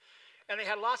 and they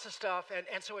had lots of stuff,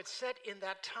 and so it's set in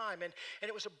that time, and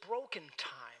it was a broken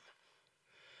time,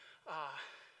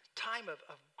 time of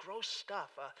gross stuff.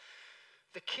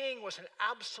 The king was an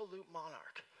absolute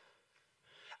monarch.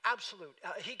 Absolute.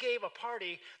 He gave a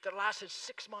party that lasted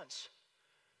 6 months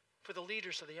for the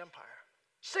leaders of the empire.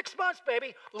 6 months,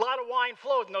 baby. A lot of wine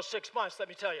flowed in those 6 months, let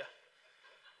me tell you.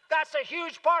 That's a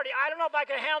huge party. I don't know if I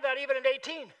can handle that even at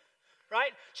 18,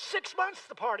 right? 6 months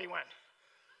the party went.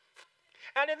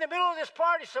 And in the middle of this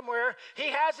party somewhere, he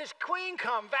has his queen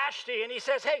come, Vashti, and he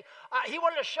says, hey, he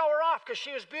wanted to show her off because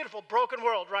she was beautiful. Broken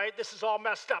world, right? This is all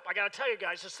messed up. I got to tell you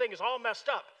guys, this thing is all messed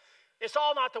up. It's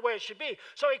all not the way it should be.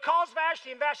 So he calls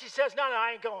Vashti, and Vashti says, no,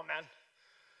 I ain't going, man.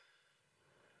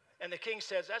 And the king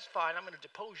says, that's fine, I'm going to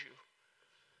depose you.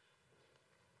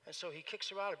 And so he kicks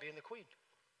her out of being the queen.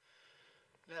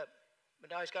 But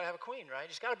now he's got to have a queen, right?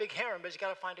 He's got a big harem, but he's got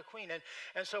to find a queen.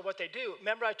 And so what they do,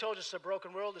 remember I told you it's a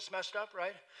broken world, it's messed up,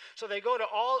 right? So they go to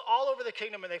all over the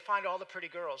kingdom and they find all the pretty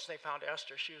girls. They found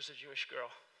Esther. She was a Jewish girl.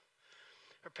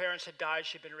 Her parents had died.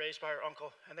 She'd been raised by her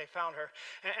uncle, and they found her.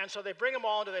 And so they bring them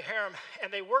all into the harem,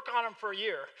 and they work on them for a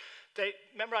year.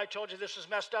 Remember I told you this was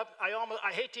messed up?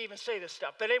 I hate to even say this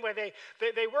stuff. But anyway,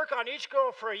 they work on each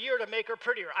girl for a year to make her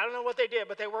prettier. I don't know what they did,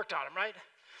 but they worked on them, right?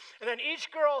 And then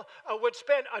each girl would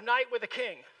spend a night with the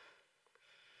king.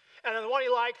 And then the one he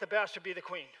liked the best would be the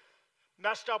queen.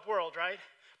 Messed up world, right?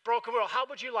 Broken world. How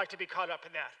would you like to be caught up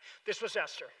in that? This was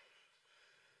Esther.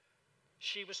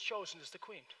 She was chosen as the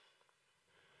queen.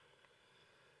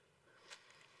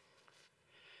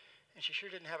 And she sure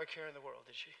didn't have a care in the world,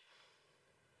 did she?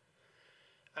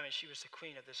 I mean, she was the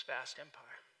queen of this vast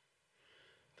empire.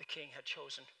 The king had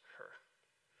chosen her.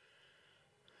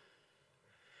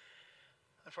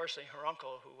 Unfortunately, her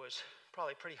uncle, who was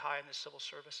probably pretty high in the civil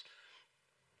service,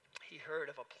 he heard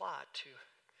of a plot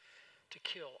to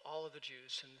kill all of the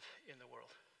Jews in the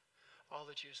world, all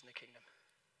the Jews in the kingdom.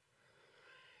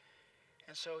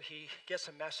 And so he gets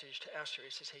a message to Esther.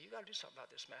 He says, hey, you got to do something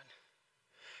about this, man.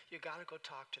 You got to go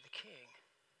talk to the king.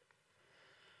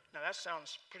 Now, that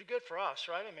sounds pretty good for us,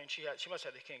 right? I mean, she must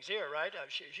have the king's ear, right?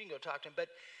 She can go talk to him. But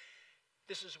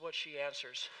this is what she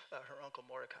answers her uncle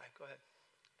Mordecai. Go ahead.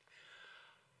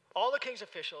 All the king's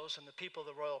officials and the people of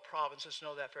the royal provinces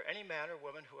know that for any man or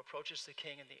woman who approaches the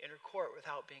king in the inner court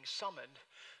without being summoned,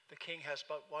 the king has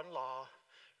but one law.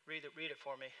 Read it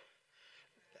for me.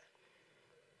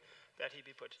 That he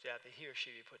be put to death, that he or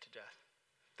she be put to death.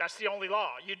 That's the only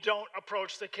law. You don't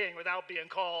approach the king without being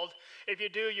called. If you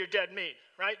do, you're dead meat,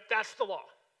 right? That's the law.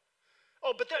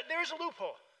 Oh, but there's a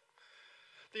loophole.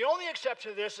 The only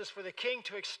exception to this is for the king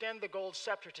to extend the gold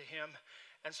scepter to him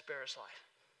and spare his life.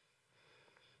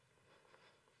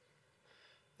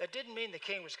 That didn't mean the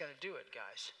king was going to do it,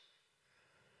 guys.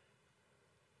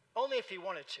 Only if he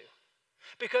wanted to.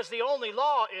 Because the only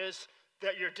law is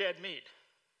that you're dead meat.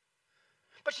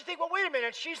 But you think, well, wait a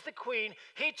minute, she's the queen.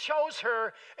 He chose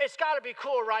her. It's got to be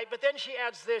cool, right? But then she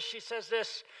adds this. She says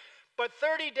this, but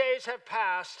 30 days have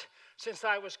passed since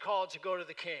I was called to go to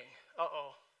the king.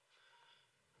 Uh-oh.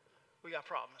 We got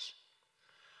problems.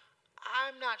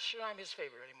 I'm not sure I'm his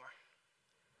favorite anymore.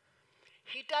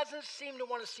 He doesn't seem to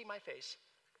want to see my face.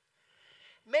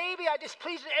 Maybe I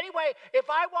displeased it. Anyway, if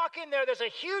I walk in there, there's a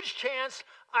huge chance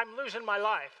I'm losing my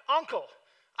life. Uncle,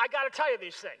 I got to tell you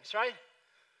these things, right?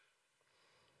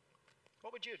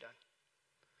 What would you have done?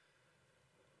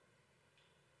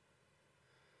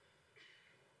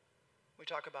 We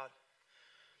talk about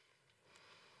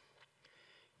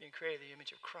being created in the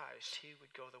image of Christ. He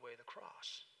would go the way of the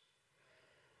cross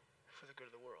for the good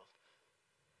of the world.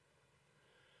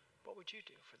 What would you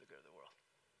do for the good of the world?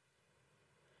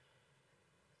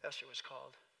 Esther was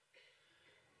called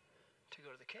to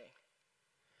go to the king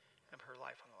and put her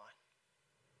life on the line.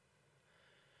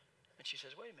 And she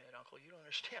says, wait a minute, uncle, you don't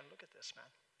understand. Look at this, man.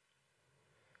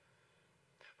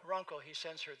 Her uncle, he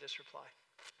sends her this reply.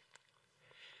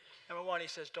 Number one, he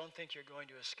says, don't think you're going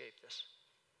to escape this.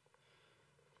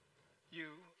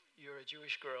 You're a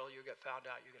Jewish girl, you get found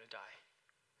out, you're going to die.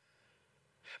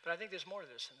 But I think there's more to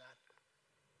this than that.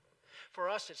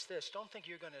 For us, it's this. Don't think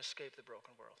you're going to escape the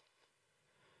broken world.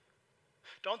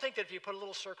 Don't think that if you put a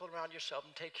little circle around yourself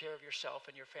and take care of yourself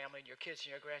and your family and your kids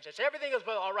and your grandsons, everything is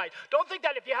all right. Don't think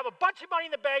that if you have a bunch of money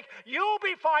in the bank, you'll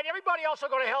be fine. Everybody else will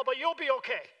go to hell, but you'll be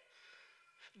okay.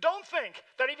 Don't think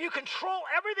that if you control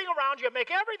everything around you and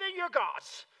make everything your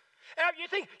God's, and you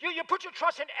think you put your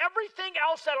trust in everything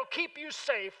else that'll keep you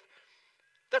safe,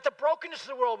 that the brokenness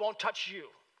of the world won't touch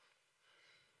you.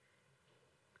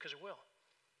 Because it will.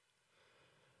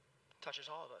 It touches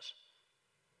all of us.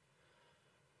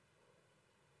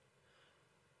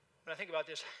 When I think about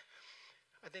this,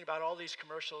 I think about all these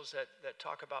commercials that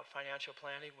talk about financial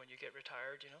planning when you get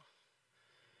retired, you know.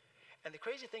 And the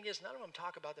crazy thing is, none of them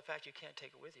talk about the fact you can't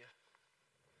take it with you.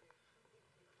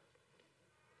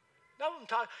 None of them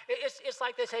talk. It's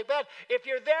like they say, man, if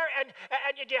you're there and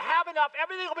you have enough,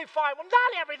 everything will be fine. Well, not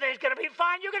everything's going to be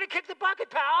fine. You're going to kick the bucket,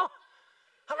 pal.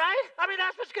 All right? I mean,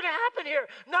 that's what's going to happen here.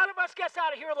 None of us gets out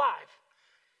of here alive.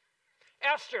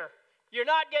 Esther, you're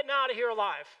not getting out of here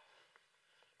alive.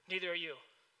 Neither are you.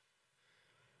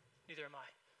 Neither am I.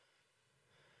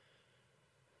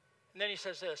 And then he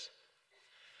says this.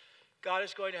 God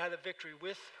is going to have the victory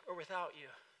with or without you.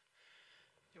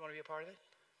 You want to be a part of it?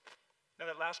 Now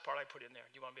that last part I put in there.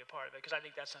 Do you want to be a part of it? Because I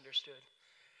think that's understood.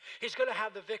 He's going to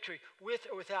have the victory with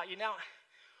or without you. Now,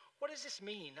 what does this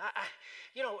mean?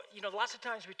 You know, lots of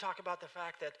times we talk about the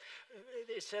fact that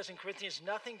it says in Corinthians,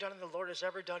 nothing done in the Lord is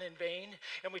ever done in vain.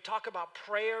 And we talk about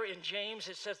prayer in James.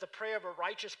 It says the prayer of a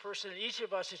righteous person, and each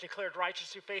of us is declared righteous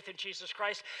through faith in Jesus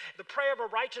Christ. The prayer of a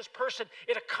righteous person,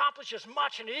 it accomplishes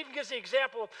much. And it even gives the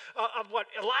example of what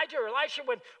Elijah or Elisha,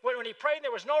 when he prayed, there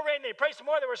was no rain. They prayed some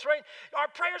more, there was rain. Our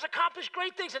prayers accomplished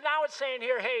great things. And now it's saying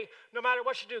here, hey, no matter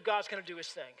what you do, God's going to do his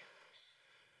thing.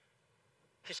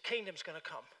 His kingdom's going to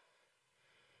come.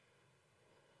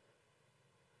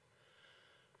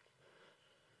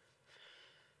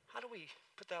 How do we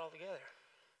put that all together?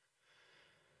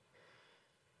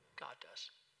 God does.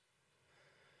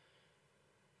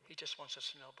 He just wants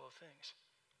us to know both things.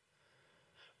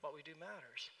 What we do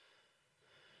matters.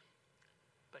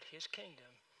 But his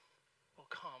kingdom will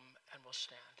come and will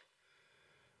stand.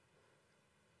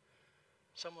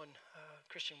 Someone,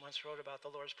 Christian once wrote about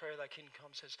the Lord's Prayer, thy kingdom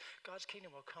come, says, God's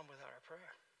kingdom will come without our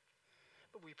prayer.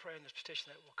 But we pray in this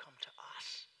petition that it will come to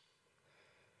us.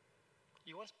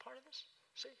 You want part of this?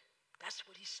 See, that's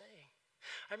what he's saying.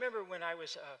 I remember when I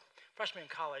was a freshman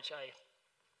in college,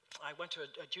 I went to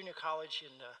a junior college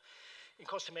in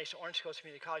Costa Mesa, Orange Coast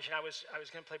Community College, and I was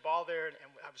going to play ball there, and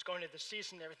I was going to the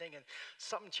season and everything, and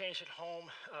something changed at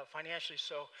home financially,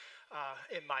 so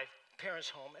in my parents'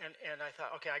 home, and I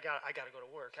thought, okay, I got to go to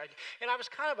work. And I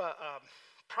was kind of a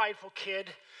prideful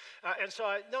kid, and so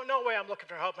no way I'm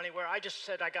looking for help anywhere. I just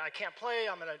said I can't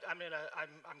play. I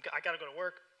got to go to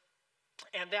work.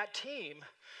 And that team,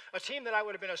 a team that I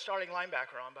would have been a starting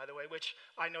linebacker on, by the way, which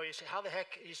I know you say, how the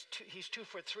heck, he's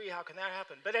 2'3", how can that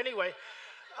happen? But anyway,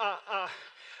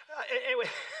 anyway,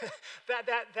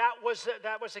 that was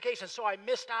the case. And so I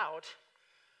missed out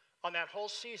on that whole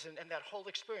season and that whole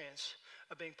experience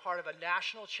of being part of a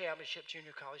national championship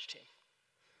junior college team.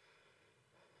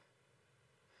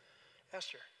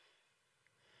 Esther,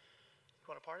 you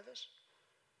want a part of this?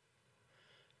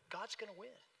 God's going to win.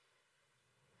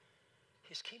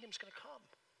 His kingdom's going to come.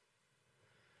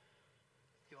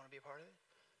 You want to be a part of it?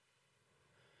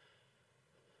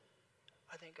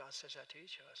 I think God says that to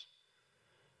each of us.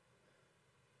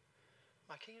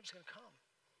 My kingdom's going to come.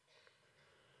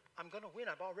 I'm going to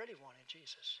win. I've already won in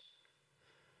Jesus.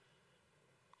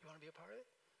 You want to be a part of it?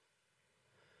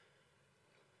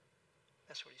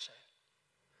 That's what he's saying.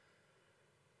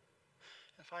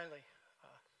 And finally,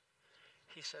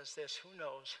 he says this, who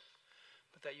knows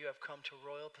but that you have come to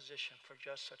royal position for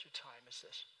just such a time as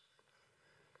this.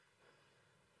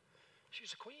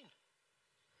 She's a queen.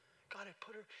 God had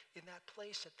put her in that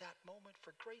place at that moment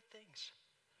for great things.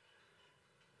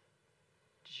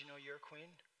 Did you know you're a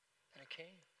queen and a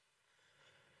king?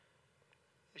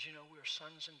 Did you know we are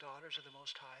sons and daughters of the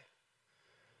Most High?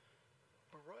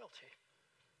 We're royalty.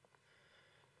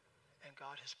 And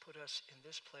God has put us in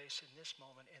this place, in this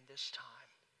moment, in this time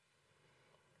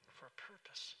for a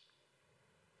purpose.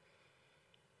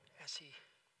 As he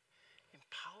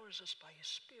empowers us by his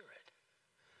Spirit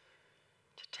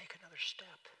to take another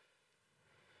step,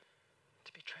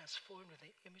 to be transformed in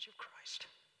the image of Christ,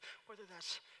 whether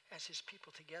that's as his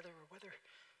people together or whether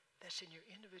that's in your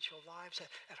individual lives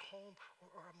at home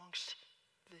or amongst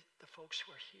the folks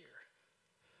who are here.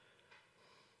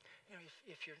 You know,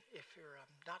 if you're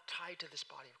not tied to this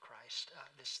body of Christ,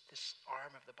 this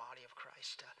arm of the body of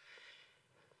Christ,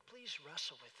 please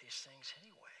wrestle with these things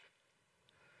anyway.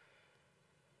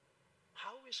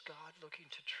 How is God looking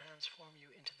to transform you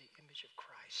into the image of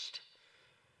Christ?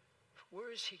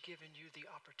 Where has he given you the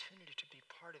opportunity to be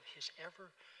part of his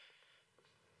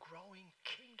ever-growing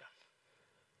kingdom?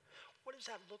 What does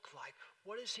that look like?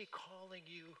 What is he calling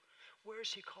you? Where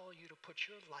is he calling you to put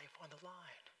your life on the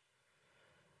line?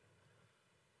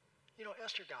 You know,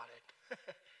 Esther got it.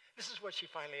 This is what she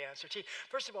finally answered.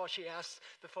 First of all, she asked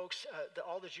the folks,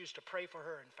 all the Jews to pray for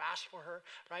her and fast for her,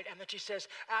 right? And then she says,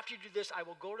 after you do this, I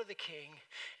will go to the king,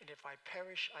 and if I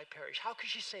perish, I perish. How could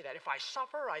she say that? If I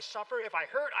suffer, I suffer. If I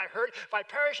hurt, I hurt. If I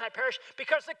perish, I perish.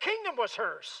 Because the kingdom was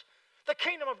hers, the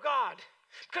kingdom of God.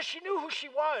 Because she knew who she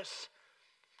was.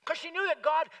 Because she knew that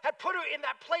God had put her in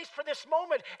that place for this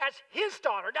moment as his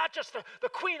daughter, not just the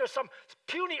queen of some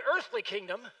puny earthly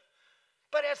kingdom,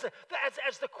 but as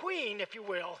the queen, if you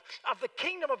will, of the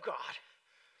kingdom of God.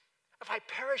 If I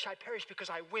perish because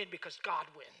I win, because God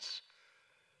wins.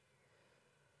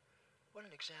 What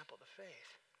an example of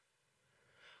faith.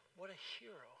 What a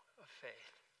hero of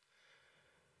faith.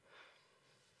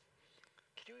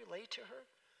 Can you relate to her?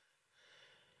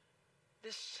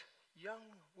 This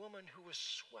young woman who was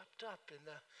swept up in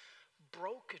the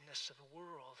brokenness of the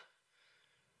world,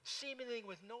 seemingly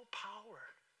with no power,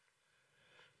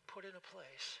 put in a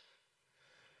place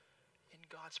in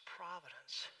God's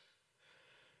providence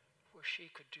where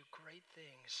she could do great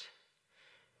things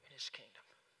in his kingdom.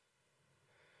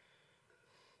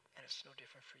 And it's no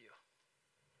different for you.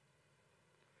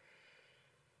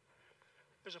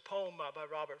 There's a poem by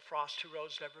Robert Frost, Two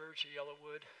Roads Diverge at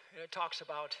Yellowwood, and it talks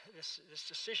about this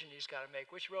decision he's got to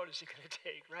make. Which road is he going to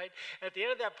take, right? And at the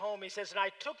end of that poem, he says, and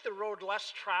I took the road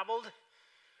less traveled,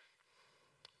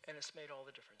 and it's made all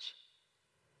the difference.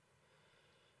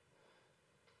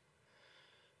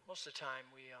 Most of the time,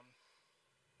 we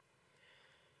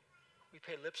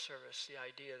pay lip service to the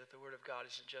idea that the Word of God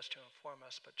isn't just to inform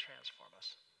us, but transform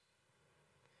us.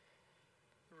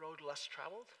 The road less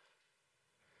traveled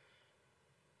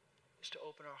is to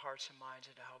open our hearts and minds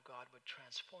into how God would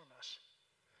transform us.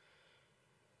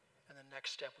 And the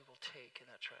next step we will take in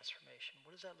that transformation.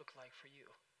 What does that look like for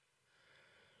you?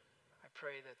 I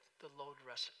pray that the road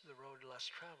less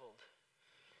traveled,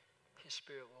 his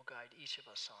Spirit will guide each of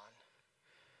us on.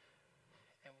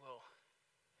 And we'll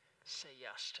say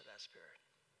yes to that Spirit.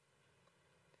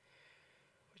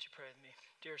 Would you pray with me?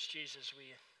 Dearest Jesus,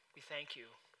 we thank you.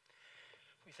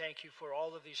 We thank you for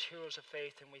all of these heroes of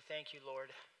faith, and we thank you,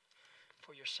 Lord,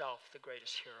 for yourself, the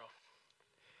greatest hero.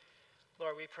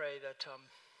 Lord, we pray that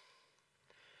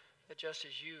just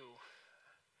as you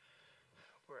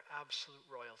were absolute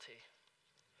royalty,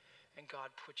 and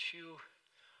God put you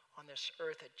on this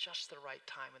earth at just the right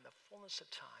time, in the fullness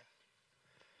of time,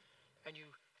 and you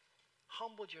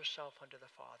humbled yourself unto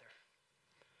the Father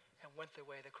and and went the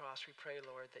way of the cross, we pray,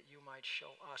 Lord, that you might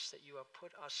show us that you have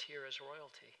put us here as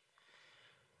royalty,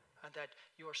 and that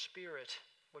your Spirit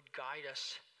would guide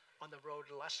us on the road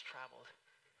less traveled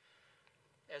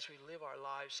as we live our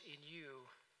lives in you,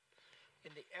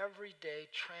 in the everyday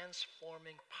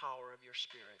transforming power of your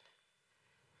Spirit.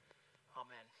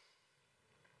 Amen.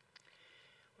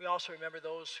 We also remember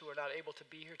those who are not able to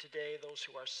be here today, those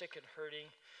who are sick and hurting.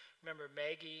 Remember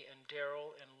Maggie and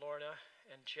Daryl and Lorna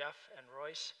and Jeff and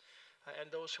Royce,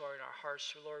 and those who are in our hearts.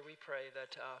 So Lord, we pray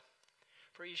that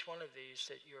for each one of these,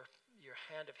 that your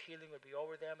hand of healing would be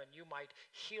over them and you might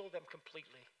heal them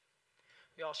completely.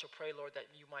 We also pray, Lord,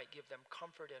 that you might give them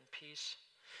comfort and peace,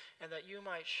 and that you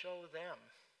might show them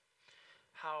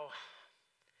how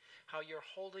you're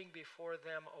holding before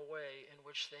them a way in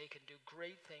which they can do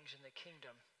great things in the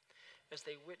kingdom as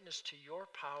they witness to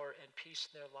your power and peace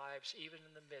in their lives, even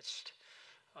in the midst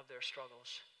of their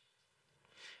struggles.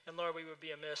 And Lord, we would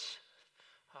be amiss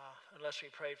unless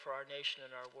we prayed for our nation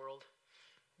and our world.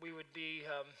 We would be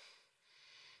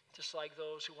just like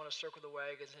those who want to circle the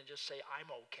wagons and just say, I'm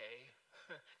okay.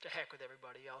 To heck with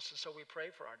everybody else. And so we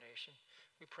pray for our nation.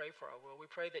 We pray for our world.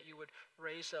 We pray that you would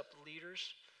raise up leaders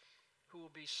who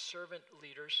will be servant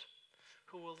leaders,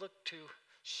 who will look to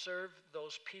serve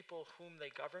those people whom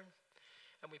they govern.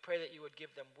 And we pray that you would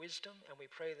give them wisdom, and we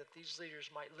pray that these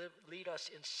leaders might lead us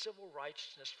in civil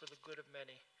righteousness for the good of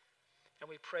many.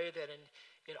 And we pray that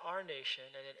in our nation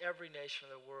and in every nation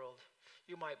of the world,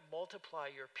 you might multiply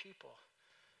your people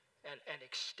and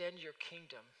extend your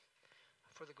kingdom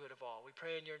for the good of all. We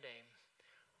pray in your name.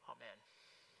 Amen.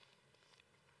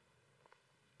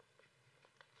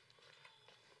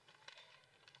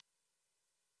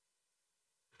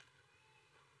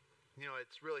 You know,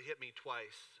 it's really hit me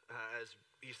twice, as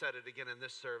you said it again in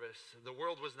this service. The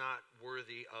world was not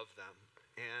worthy of them.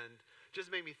 And just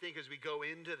made me think as we go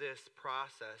into this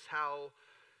process, how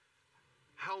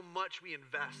much we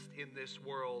invest in this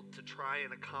world to try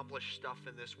and accomplish stuff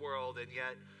in this world, and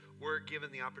yet we're given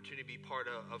the opportunity to be part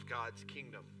of God's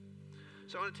kingdom.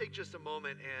 So I want to take just a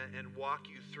moment and walk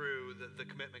you through the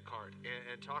commitment card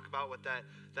and talk about what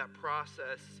that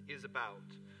process is about.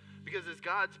 Because as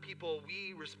God's people,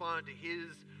 we respond to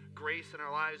his grace in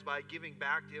our lives by giving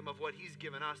back to him of what he's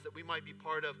given us, that we might be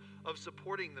part of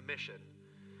supporting the mission.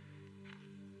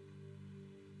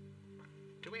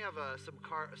 Can we have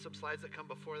some slides that come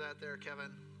before that there,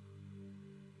 Kevin?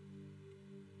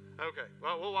 Okay,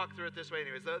 well, we'll walk through it this way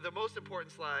anyways. The most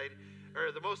important slide,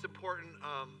 or the most important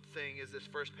thing is this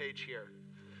first page here.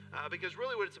 Because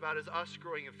really what it's about is us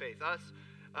growing in faith, us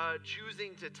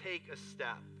choosing to take a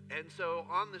step. And so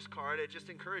on this card, I just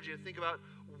encourage you to think about,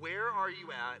 where are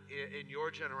you at in your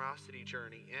generosity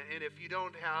journey? And if you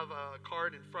don't have a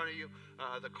card in front of you,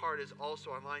 the card is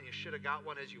also online. You should have got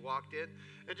one as you walked in.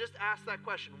 And just ask that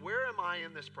question, where am I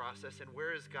in this process, and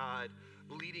where is God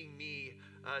leading me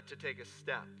to take a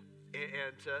step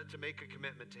and to make a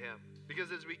commitment to him?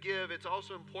 Because as we give, it's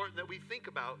also important that we think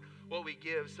about what we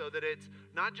give, so that it's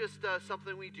not just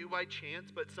something we do by chance,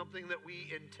 but something that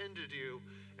we intend to do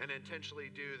and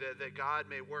intentionally do, that God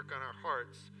may work on our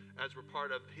hearts as we're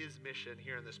part of his mission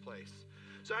here in this place.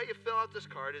 So how you fill out this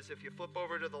card is, if you flip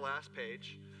over to the last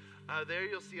page, there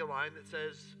you'll see a line that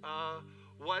says,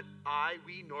 what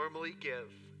we normally give.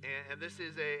 And this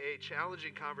is a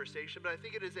challenging conversation, but I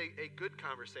think it is a good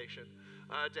conversation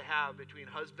to have between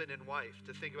husband and wife,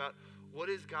 to think about, what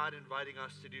is God inviting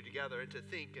us to do together, and to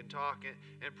think and talk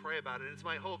and pray about it. And it's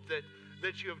my hope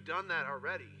that you have done that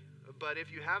already. But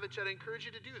if you haven't yet, I encourage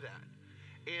you to do that.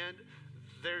 And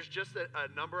there's just a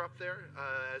number up there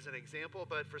as an example,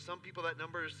 but for some people that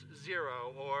number is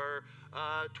 0 or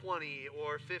 20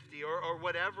 or 50 or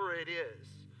whatever it is.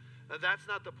 That's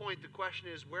not the point. The question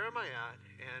is, where am I at,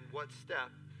 and what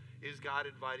step is God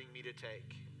inviting me to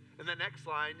take? And the next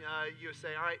line, you say,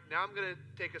 all right, now I'm going to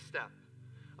take a step.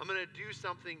 I'm going to do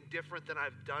something different than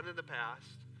I've done in the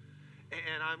past,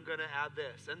 and I'm going to add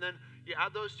this. And then you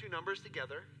add those two numbers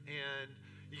together, and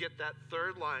you get that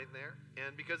third line there.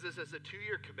 And because this is a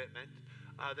 2-year commitment,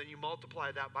 then you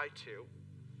multiply that by 2.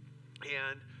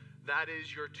 And that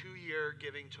is your 2-year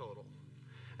giving total.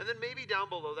 And then maybe down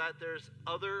below that, there's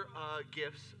other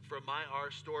gifts from our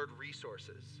stored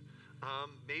resources.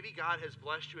 Maybe God has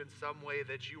blessed you in some way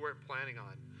that you weren't planning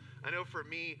on. I know for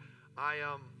me,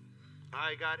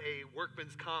 I got a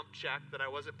workman's comp check that I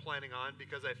wasn't planning on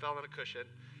because I fell on a cushion.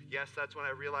 Yes, that's when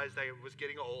I realized I was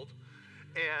getting old,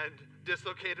 and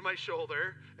dislocated my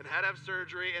shoulder and had to have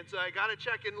surgery. And so I got a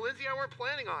check, and Lindsay and I weren't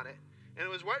planning on it. And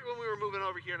it was right when we were moving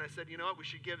over here, and I said, you know what, we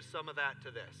should give some of that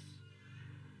to this.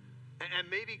 And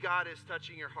maybe God is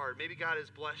touching your heart. Maybe God has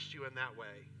blessed you in that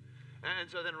way. And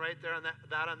so then right there on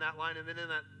that line, and then in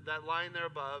that line there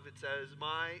above, it says,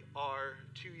 my our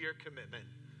 2-year commitment.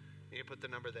 And you put the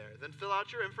number there. Then fill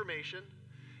out your information,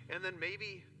 and then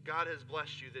maybe God has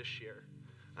blessed you this year.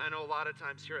 I know a lot of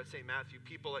times here at St. Matthew,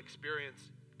 people experience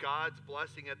God's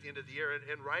blessing at the end of the year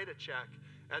and write a check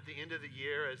at the end of the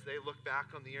year as they look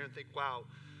back on the year and think, wow,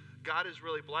 God has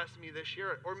really blessed me this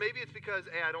year. Or maybe it's because,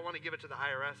 hey, I don't want to give it to the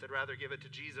IRS. I'd rather give it to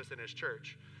Jesus and his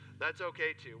church. That's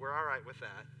okay too. We're all right with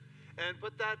that. And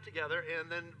put that together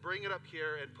and then bring it up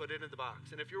here and put it in the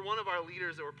box. And if you're one of our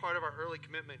leaders that were part of our early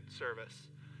commitment service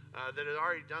that had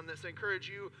already done this, I encourage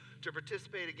you to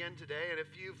participate again today. And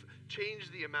if you've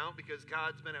changed the amount because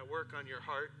God's been at work on your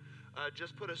heart,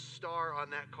 just put a star on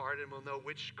that card and we'll know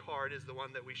which card is the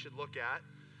one that we should look at.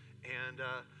 And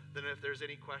then if there's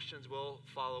any questions, we'll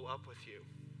follow up with you.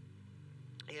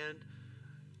 And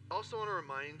also want to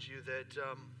remind you that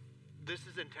this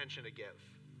is intention to give.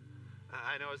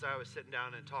 I know as I was sitting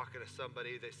down and talking to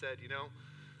somebody, they said, you know,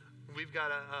 we've got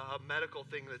a medical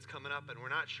thing that's coming up and we're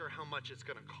not sure how much it's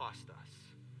going to cost us.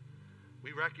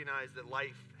 We recognize that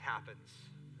life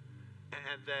happens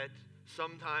and that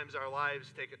sometimes our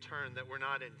lives take a turn that we're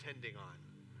not intending on.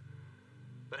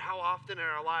 But how often in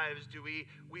our lives do we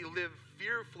live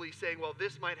fearfully saying, well,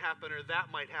 this might happen or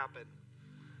that might happen?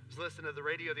 I was listening to the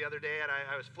radio the other day and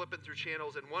I was flipping through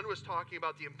channels and one was talking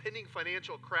about the impending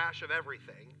financial crash of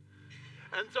everything.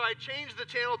 And so I changed the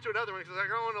channel to another one because I was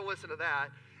like, I don't want to listen to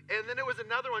that. And then there was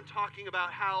another one talking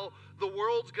about how the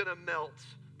world's going to melt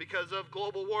because of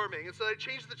global warming. And so I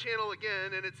changed the channel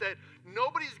again and it said,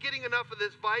 nobody's getting enough of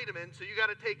this vitamin, so you got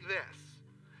to take this.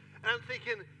 And I'm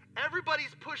thinking,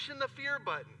 everybody's pushing the fear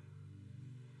button.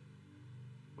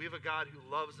 We have a God who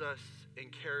loves us and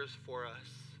cares for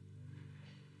us.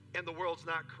 And the world's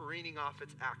not careening off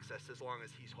its axis as long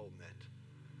as he's holding it.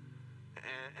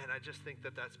 And I just think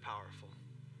that that's powerful.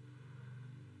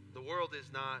 The world is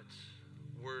not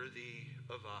worthy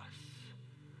of us.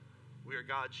 We are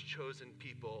God's chosen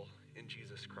people in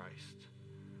Jesus Christ.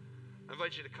 I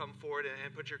invite you to come forward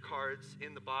and put your cards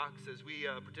in the box as we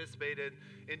participate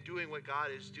in doing what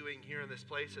God is doing here in this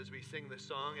place as we sing this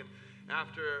song. And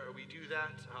after we do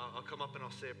that, I'll come up and I'll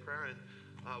say a prayer and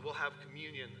we'll have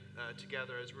communion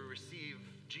together as we receive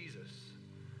Jesus,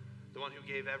 the one who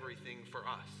gave everything for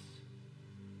us.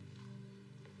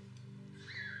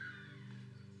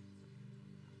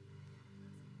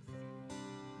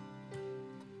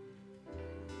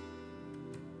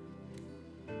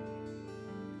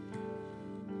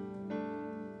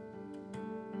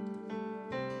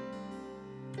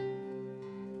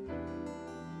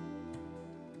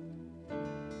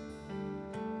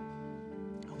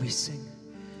 We sing,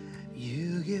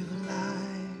 you give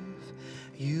life,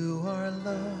 you are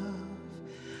love,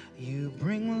 you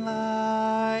bring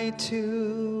light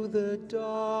to the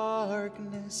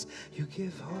darkness, you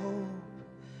give hope,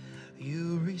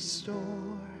 you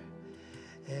restore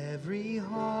every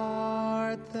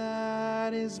heart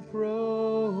that is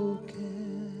broken,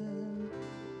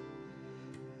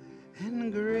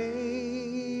 and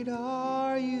great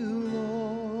are you,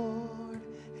 Lord.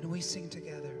 And we sing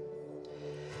together.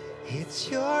 It's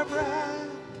your breath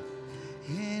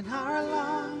in our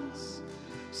lungs,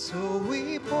 so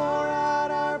we pour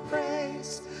out our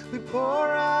praise. We pour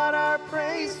out our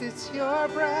praise. It's your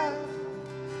breath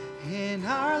in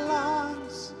our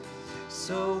lungs,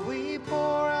 so we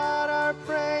pour out our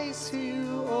praise to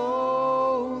you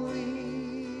only.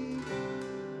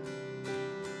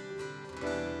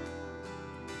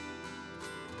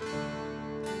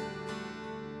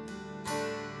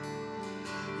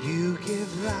 You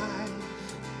give life,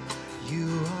 you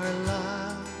are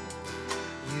love,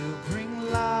 you bring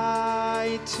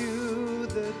light to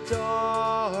the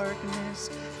darkness,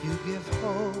 you give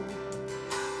hope,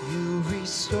 you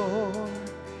restore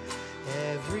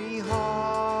every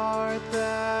heart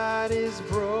that is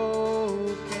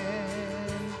broken,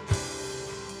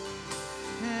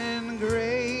 and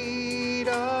great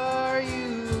are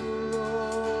you,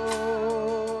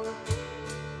 Lord.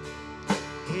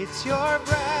 It's your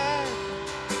breath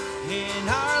in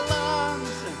our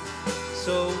lungs,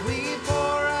 so we pour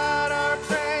out our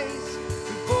praise.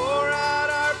 We pour out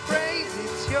our praise.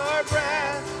 It's your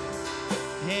breath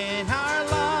in our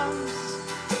lungs,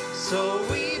 so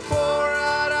we pour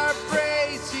out our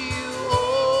praise to you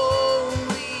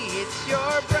only. It's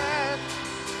your breath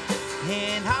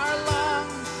in our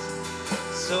lungs,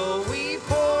 so we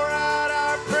pour out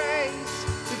our praise.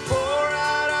 We pour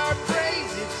out our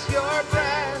praise. It's your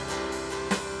breath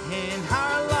in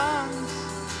our lungs,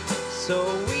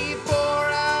 so we pour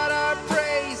out our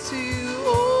praise to you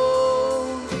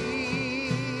only.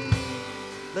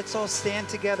 Let's all stand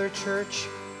together, church.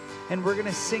 And we're going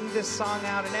to sing this song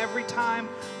out. And every time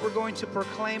we're going to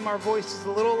proclaim our voices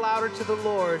a little louder to the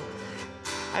Lord.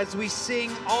 As we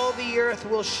sing, all the earth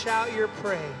will shout your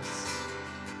praise.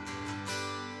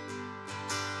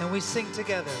 And we sing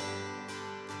together.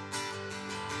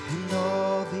 And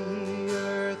all the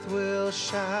earth will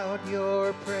shout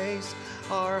your praise.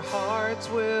 Our hearts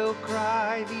will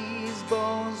cry, these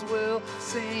bones will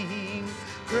sing.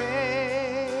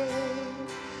 Great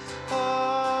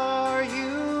are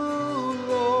you,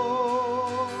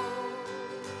 Lord.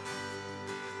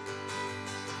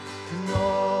 And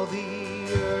all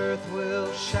the earth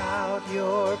will shout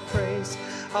your praise.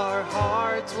 Our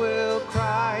hearts will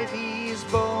cry, these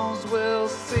bones will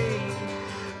sing.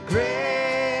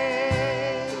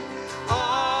 Great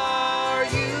are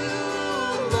you,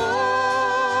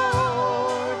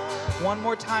 Lord. One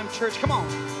more time, church, come on.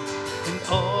 And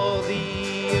all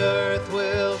the earth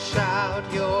will shout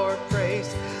your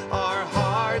praise. Our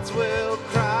hearts will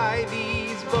cry,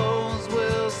 these bones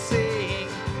will sing.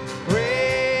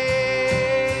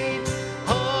 Great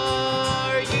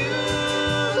are you,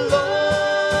 Lord.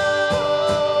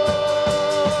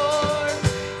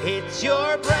 It's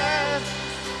your breath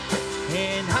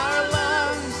in our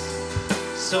lungs,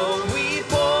 so we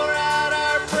pour out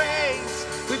our praise.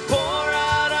 We pour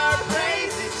out our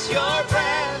praise. It's your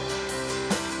breath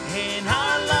in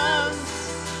our lungs,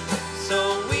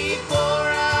 so we pour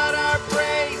out our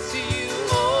praise to you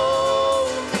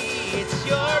only. It's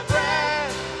your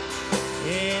breath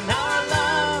in our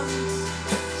lungs,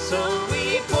 so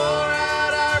we pour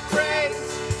out our praise.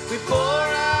 We pour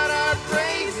out our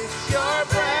praise. It's your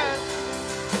breath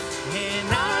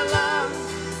in our lungs,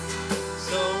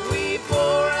 so we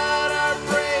pour out our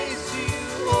praise to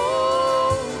you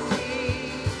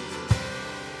only.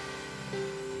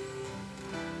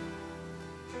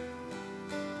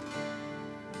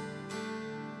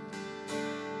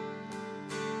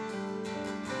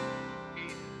 We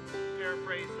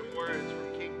paraphrase some words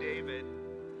from King David.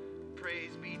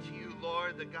 Praise be to you,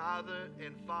 Lord, the God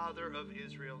and Father of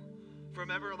Israel. From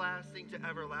everlasting to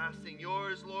everlasting,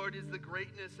 yours, Lord, is the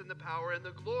greatness and the power and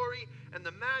the glory and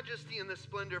the majesty and the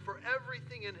splendor, for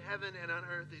everything in heaven and on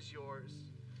earth is yours.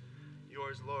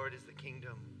 Yours, Lord, is the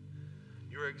kingdom.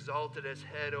 You are exalted as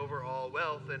head over all.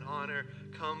 Wealth and honor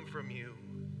come from you.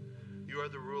 You are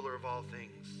the ruler of all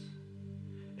things.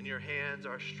 In your hands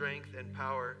are strength and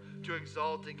power to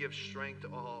exalt and give strength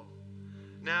to all.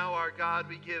 Now, our God,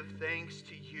 we give thanks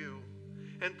to you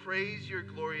and praise your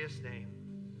glorious name.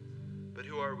 But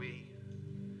who are we,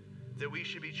 that we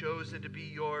should be chosen to be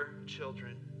your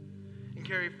children and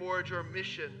carry forward your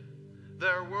mission, that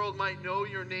our world might know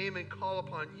your name and call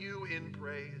upon you in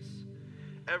praise?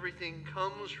 Everything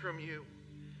comes from you,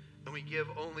 and we give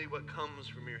only what comes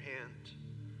from your hand.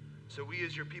 So we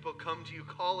as your people come to you,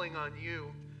 calling on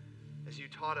you as you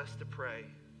taught us to pray.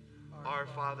 Our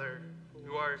Father,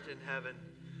 who art in heaven,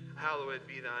 hallowed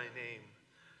be thy name.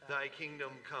 Thy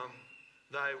kingdom come,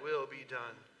 thy will be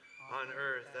done, on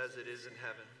earth as it is in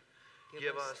heaven.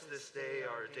 Give us this day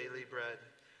our daily bread,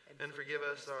 and forgive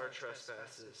us our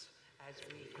trespasses, as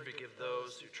we forgive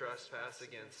those who trespass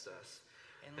against us.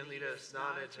 And lead us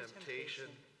not into temptation,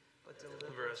 but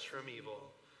deliver us from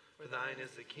evil. For thine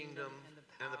is the kingdom,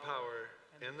 and the power,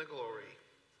 and the glory,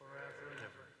 forever and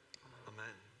ever.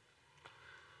 Amen.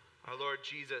 Our Lord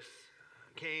Jesus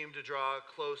came to draw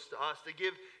close to us, to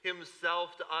give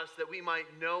himself to us that we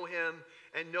might know him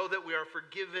and know that we are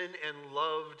forgiven and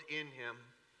loved in him.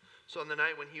 So on the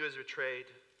night when he was betrayed,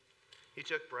 he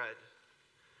took bread.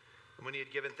 And when he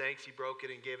had given thanks, he broke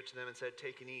it and gave it to them and said,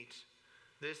 "Take and eat.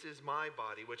 This is my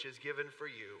body, which is given for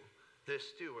you.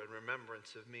 This do in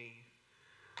remembrance of me."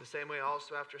 The same way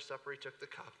also after supper he took the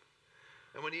cup.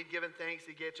 And when he had given thanks,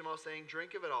 he gave to them all, saying,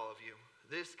 "Drink of it, all of you.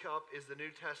 This cup is the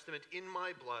New Testament in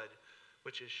my blood,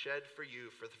 which is shed for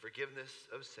you for the forgiveness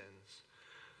of sins.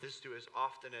 This do as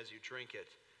often as you drink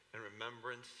it in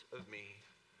remembrance of me."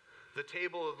 The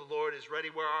table of the Lord is ready,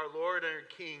 where our Lord and our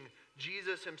King,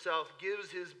 Jesus himself,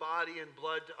 gives his body and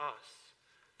blood to us,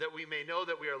 that we may know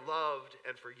that we are loved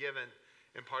and forgiven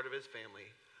and part of his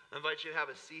family. I invite you to have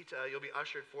a seat. You'll be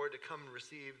ushered forward to come and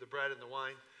receive the bread and the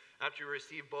wine. After you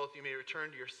receive both, you may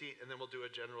return to your seat, and then we'll do a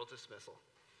general dismissal.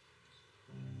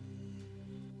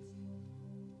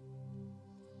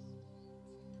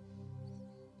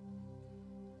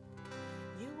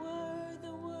 You were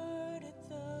the Word at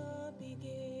the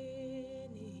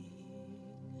beginning,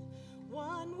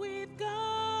 one with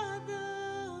God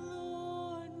the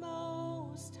Lord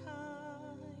Most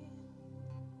High.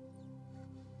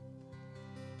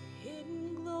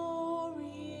 Hidden glory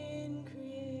in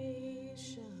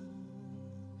creation,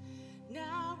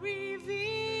 now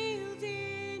revealed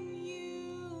in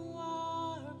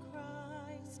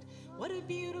What a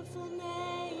beautiful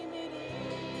name it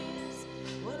is.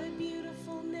 What a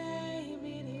beautiful name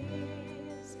it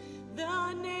is.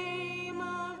 The name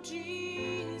of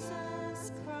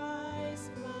Jesus Christ,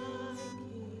 my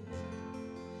King.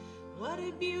 What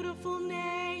a beautiful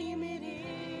name it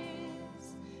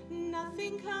is.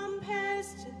 Nothing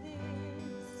compares to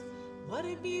this. What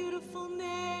a beautiful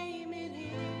name it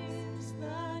is.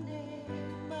 The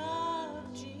name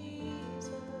of Jesus.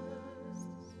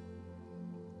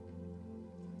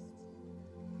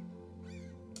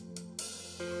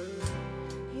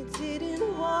 He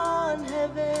didn't want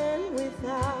heaven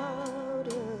without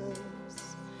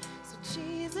us. So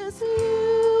Jesus,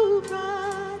 you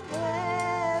brought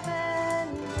heaven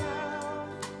down.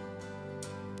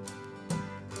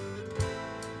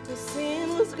 The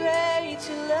sin was great,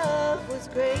 your love was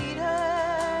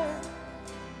greater.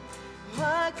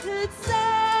 What could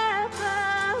separate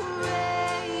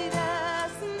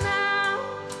us now?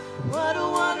 What a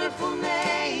wonderful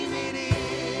name it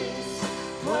is.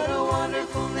 What a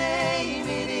wonderful name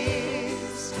it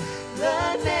is.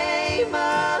 The name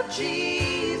of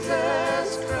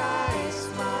Jesus Christ,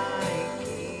 my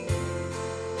King.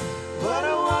 What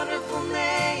a wonderful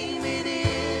name it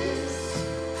is.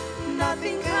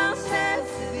 Nothing compares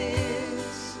to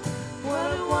this.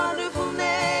 What a wonderful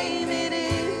name it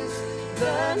is.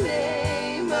 The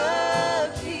name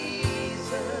of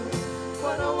Jesus.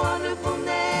 What a wonderful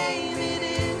name it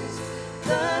is.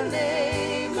 The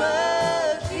name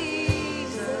of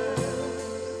Jesus.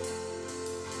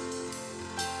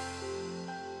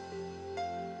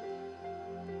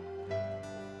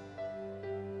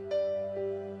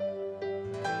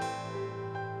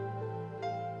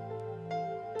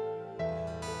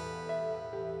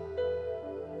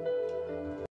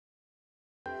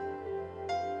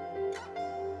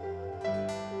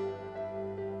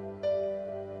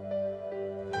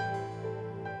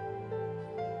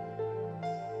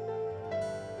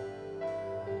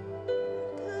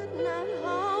 Could not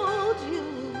hold you.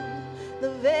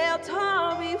 The veil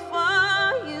tore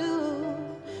before you.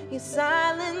 You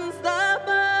silenced the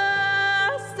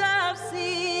burst of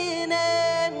sin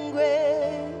and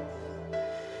grave.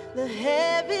 The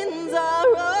heavens are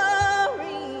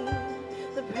roaring,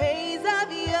 the praise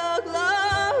of your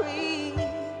glory.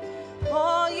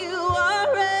 For you are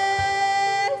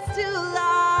raised to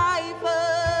life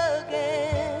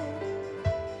again.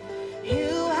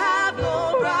 You have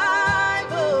no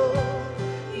rival,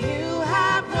 you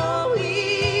have no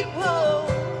equal,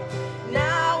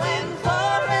 now and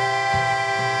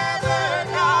forever.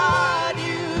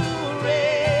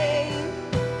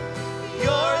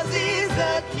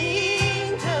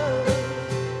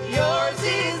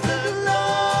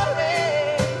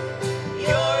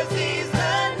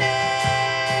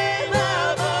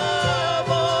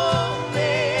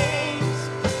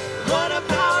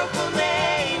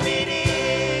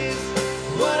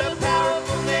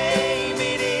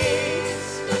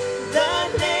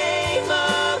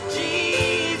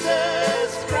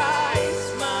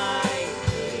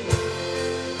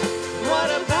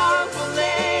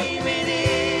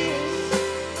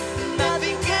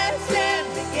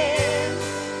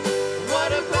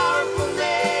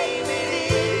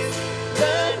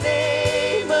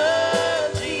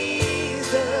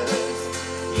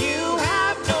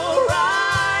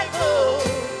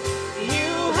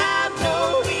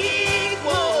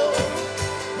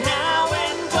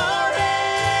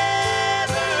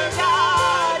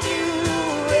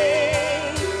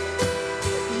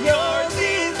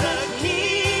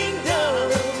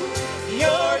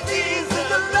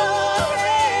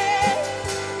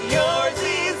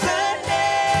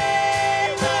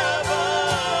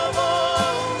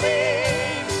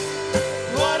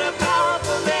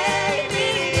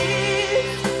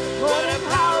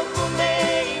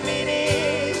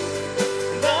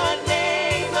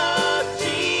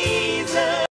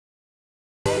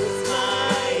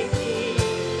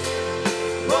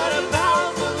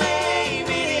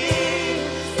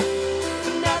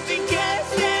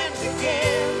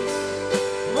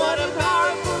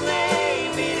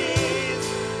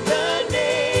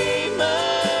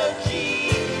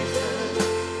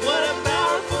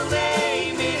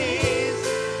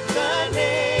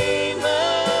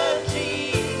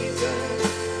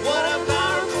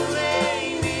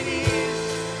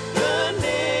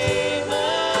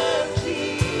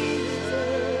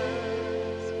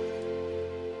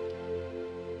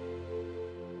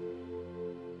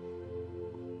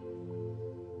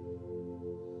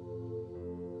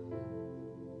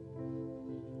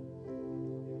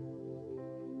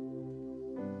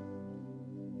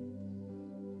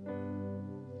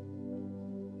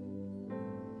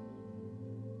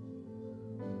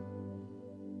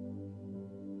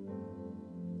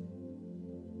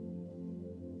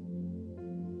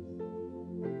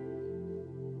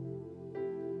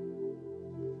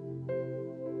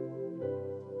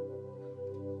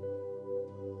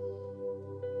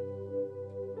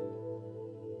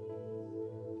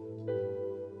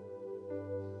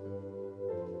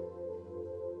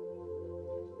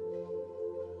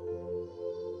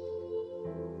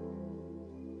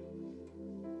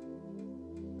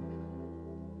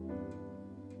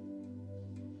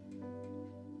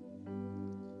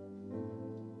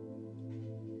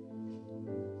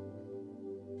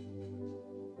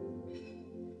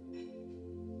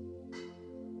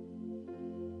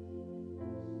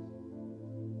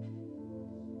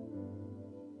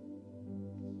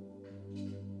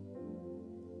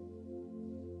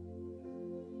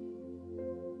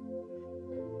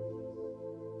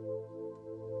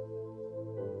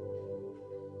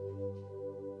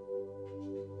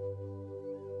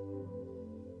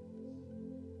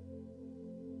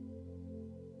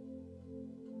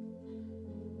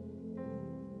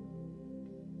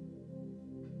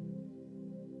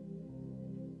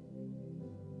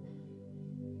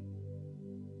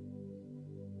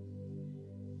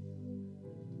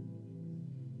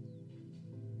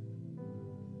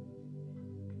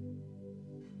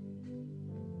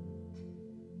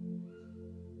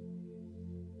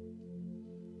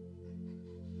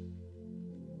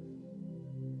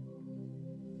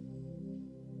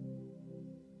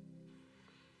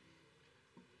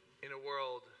 a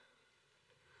world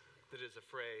that is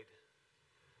afraid.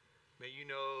 May you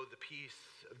know the peace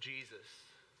of Jesus.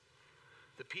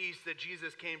 The peace that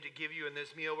Jesus came to give you in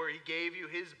this meal, where he gave you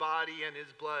his body and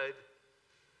his blood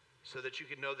so that you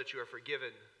could know that you are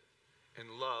forgiven and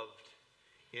loved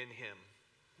in him.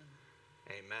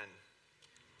 Amen.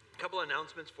 A couple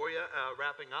announcements for you,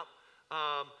 wrapping up.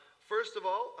 First of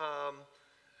all,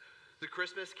 the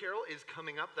Christmas Carol is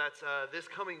coming up. That's this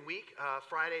coming week,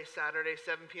 Friday, Saturday,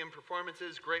 7 p.m.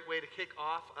 performances. Great way to kick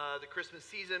off the Christmas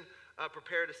season.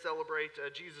 Prepare to celebrate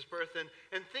Jesus' birth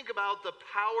and think about the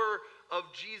power of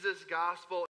Jesus'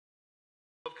 gospel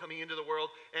of coming into the world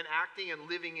and acting and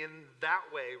living in that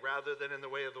way rather than in the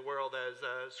way of the world, as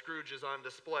Scrooge is on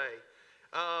display.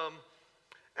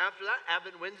 After that,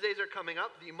 Advent Wednesdays are coming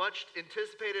up. The much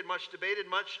anticipated, much debated,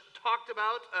 much talked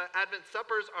about Advent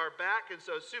suppers are back, and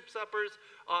so soup suppers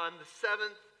on the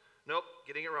 7th. Nope,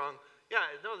 getting it wrong. Yeah,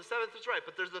 no, the 7th is right,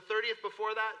 but there's the 30th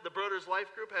before that. The Broders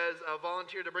Life Group has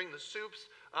volunteered to bring the soups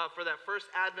for that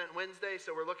first Advent Wednesday,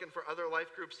 so we're looking for other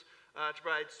life groups to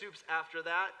provide soups after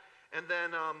that. And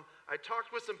then I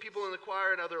talked with some people in the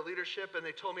choir and other leadership, and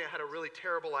they told me I had a really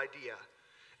terrible idea,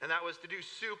 and that was to do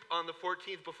soup on the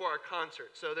 14th before our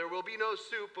concert. So there will be no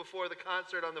soup before the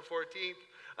concert on the 14th.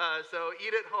 So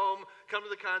eat at home, come to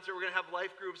the concert. We're going to have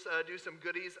life groups do some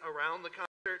goodies around the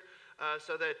concert.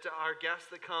 So that our guests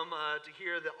that come to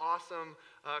hear the awesome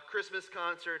Christmas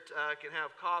concert can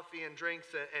have coffee and drinks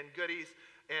and goodies.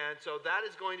 And so that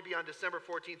is going to be on December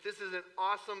 14th. This is an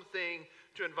awesome thing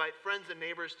to invite friends and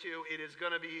neighbors to. It is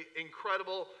going to be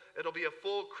incredible. It'll be a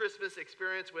full Christmas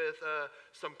experience with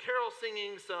some carol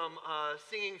singing, some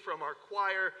singing from our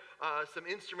choir, some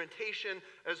instrumentation,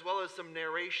 as well as some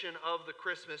narration of the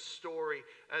Christmas story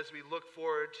as we look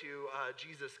forward to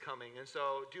Jesus coming. And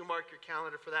so do mark your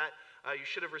calendar for that. You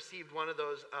should have received one of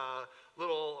those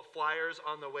little flyers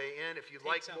on the way in. If you'd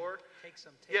like more. Take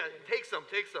some.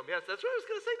 Take some. Yes, that's what I was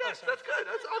going to say next. That's good.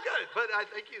 That's all good. But I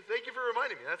thank you. Thank you for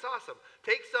reminding me. That's awesome.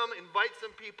 Take some. Invite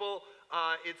some people.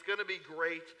 It's going to be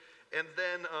great. And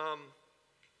then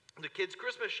the kids'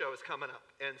 Christmas show is coming up.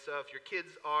 And so if your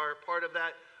kids are part of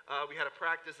that, we had a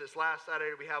practice this last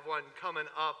Saturday. We have one coming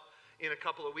up in a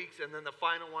couple of weeks. And then the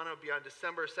final one will be on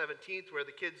December 17th, where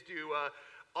the kids do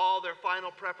all their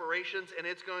final preparations, and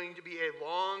it's going to be a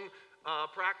long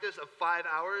practice of 5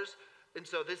 hours. And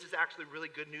so this is actually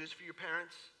really good news for your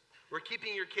parents. We're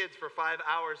keeping your kids for 5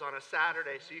 hours on a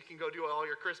Saturday so you can go do all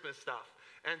your Christmas stuff.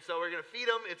 And so we're going to feed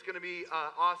them. It's going to be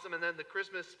awesome. And then the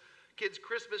kids'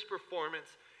 Christmas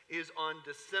performance is on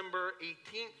December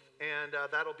 18th, and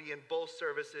that'll be in both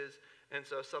services. And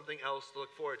so something else to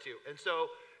look forward to. And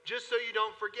so just so you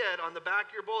don't forget, on the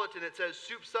back of your bulletin, it says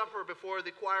soup supper before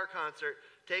the choir concert.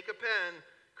 Take a pen,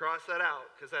 cross that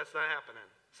out, because that's not happening.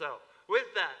 So with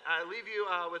that, I leave you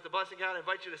with the blessing out. I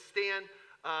invite you to stand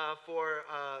for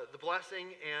the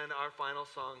blessing and our final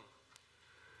song.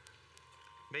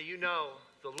 May you know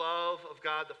the love of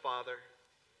God the Father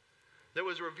that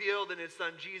was revealed in his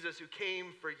Son Jesus, who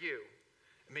came for you.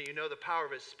 And may you know the power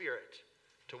of his Spirit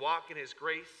to walk in his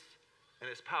grace and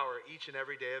his power each and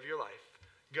every day of your life.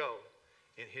 Go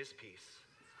in his peace.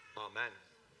 Amen.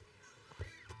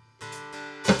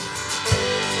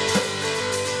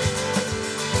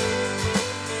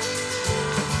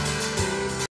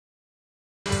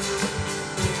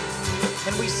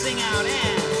 And we sing out,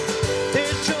 and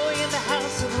there's joy in the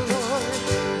house of the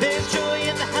Lord. There's joy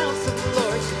in the house of the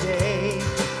Lord today.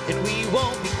 And we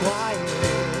won't be quiet.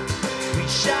 We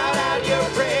shout out your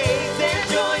praise. There's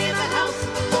joy in the house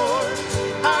of the Lord.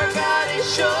 Our God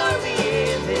is surely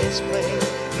in this place.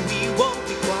 And we won't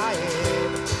be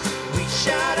quiet. We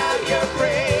shout out your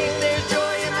praise. There's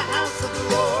joy in the house of the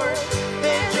Lord.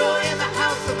 There's joy in the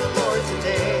house of the Lord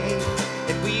today.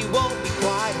 And we won't be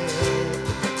quiet.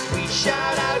 We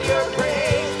shout out your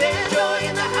praise. There's joy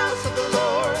in the house of the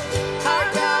Lord.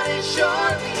 Our God is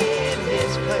surely in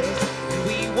this place. And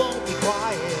we won't be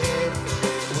quiet.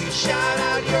 We shout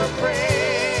out your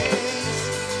praise.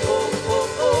 Oh, oh,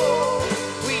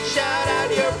 oh. We shout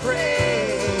out your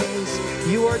praise.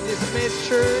 You are dismissed,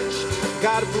 church.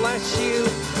 God bless you.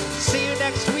 See you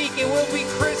next week. It will be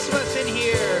Christmas in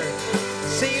here.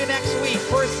 See you next week.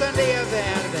 First Sunday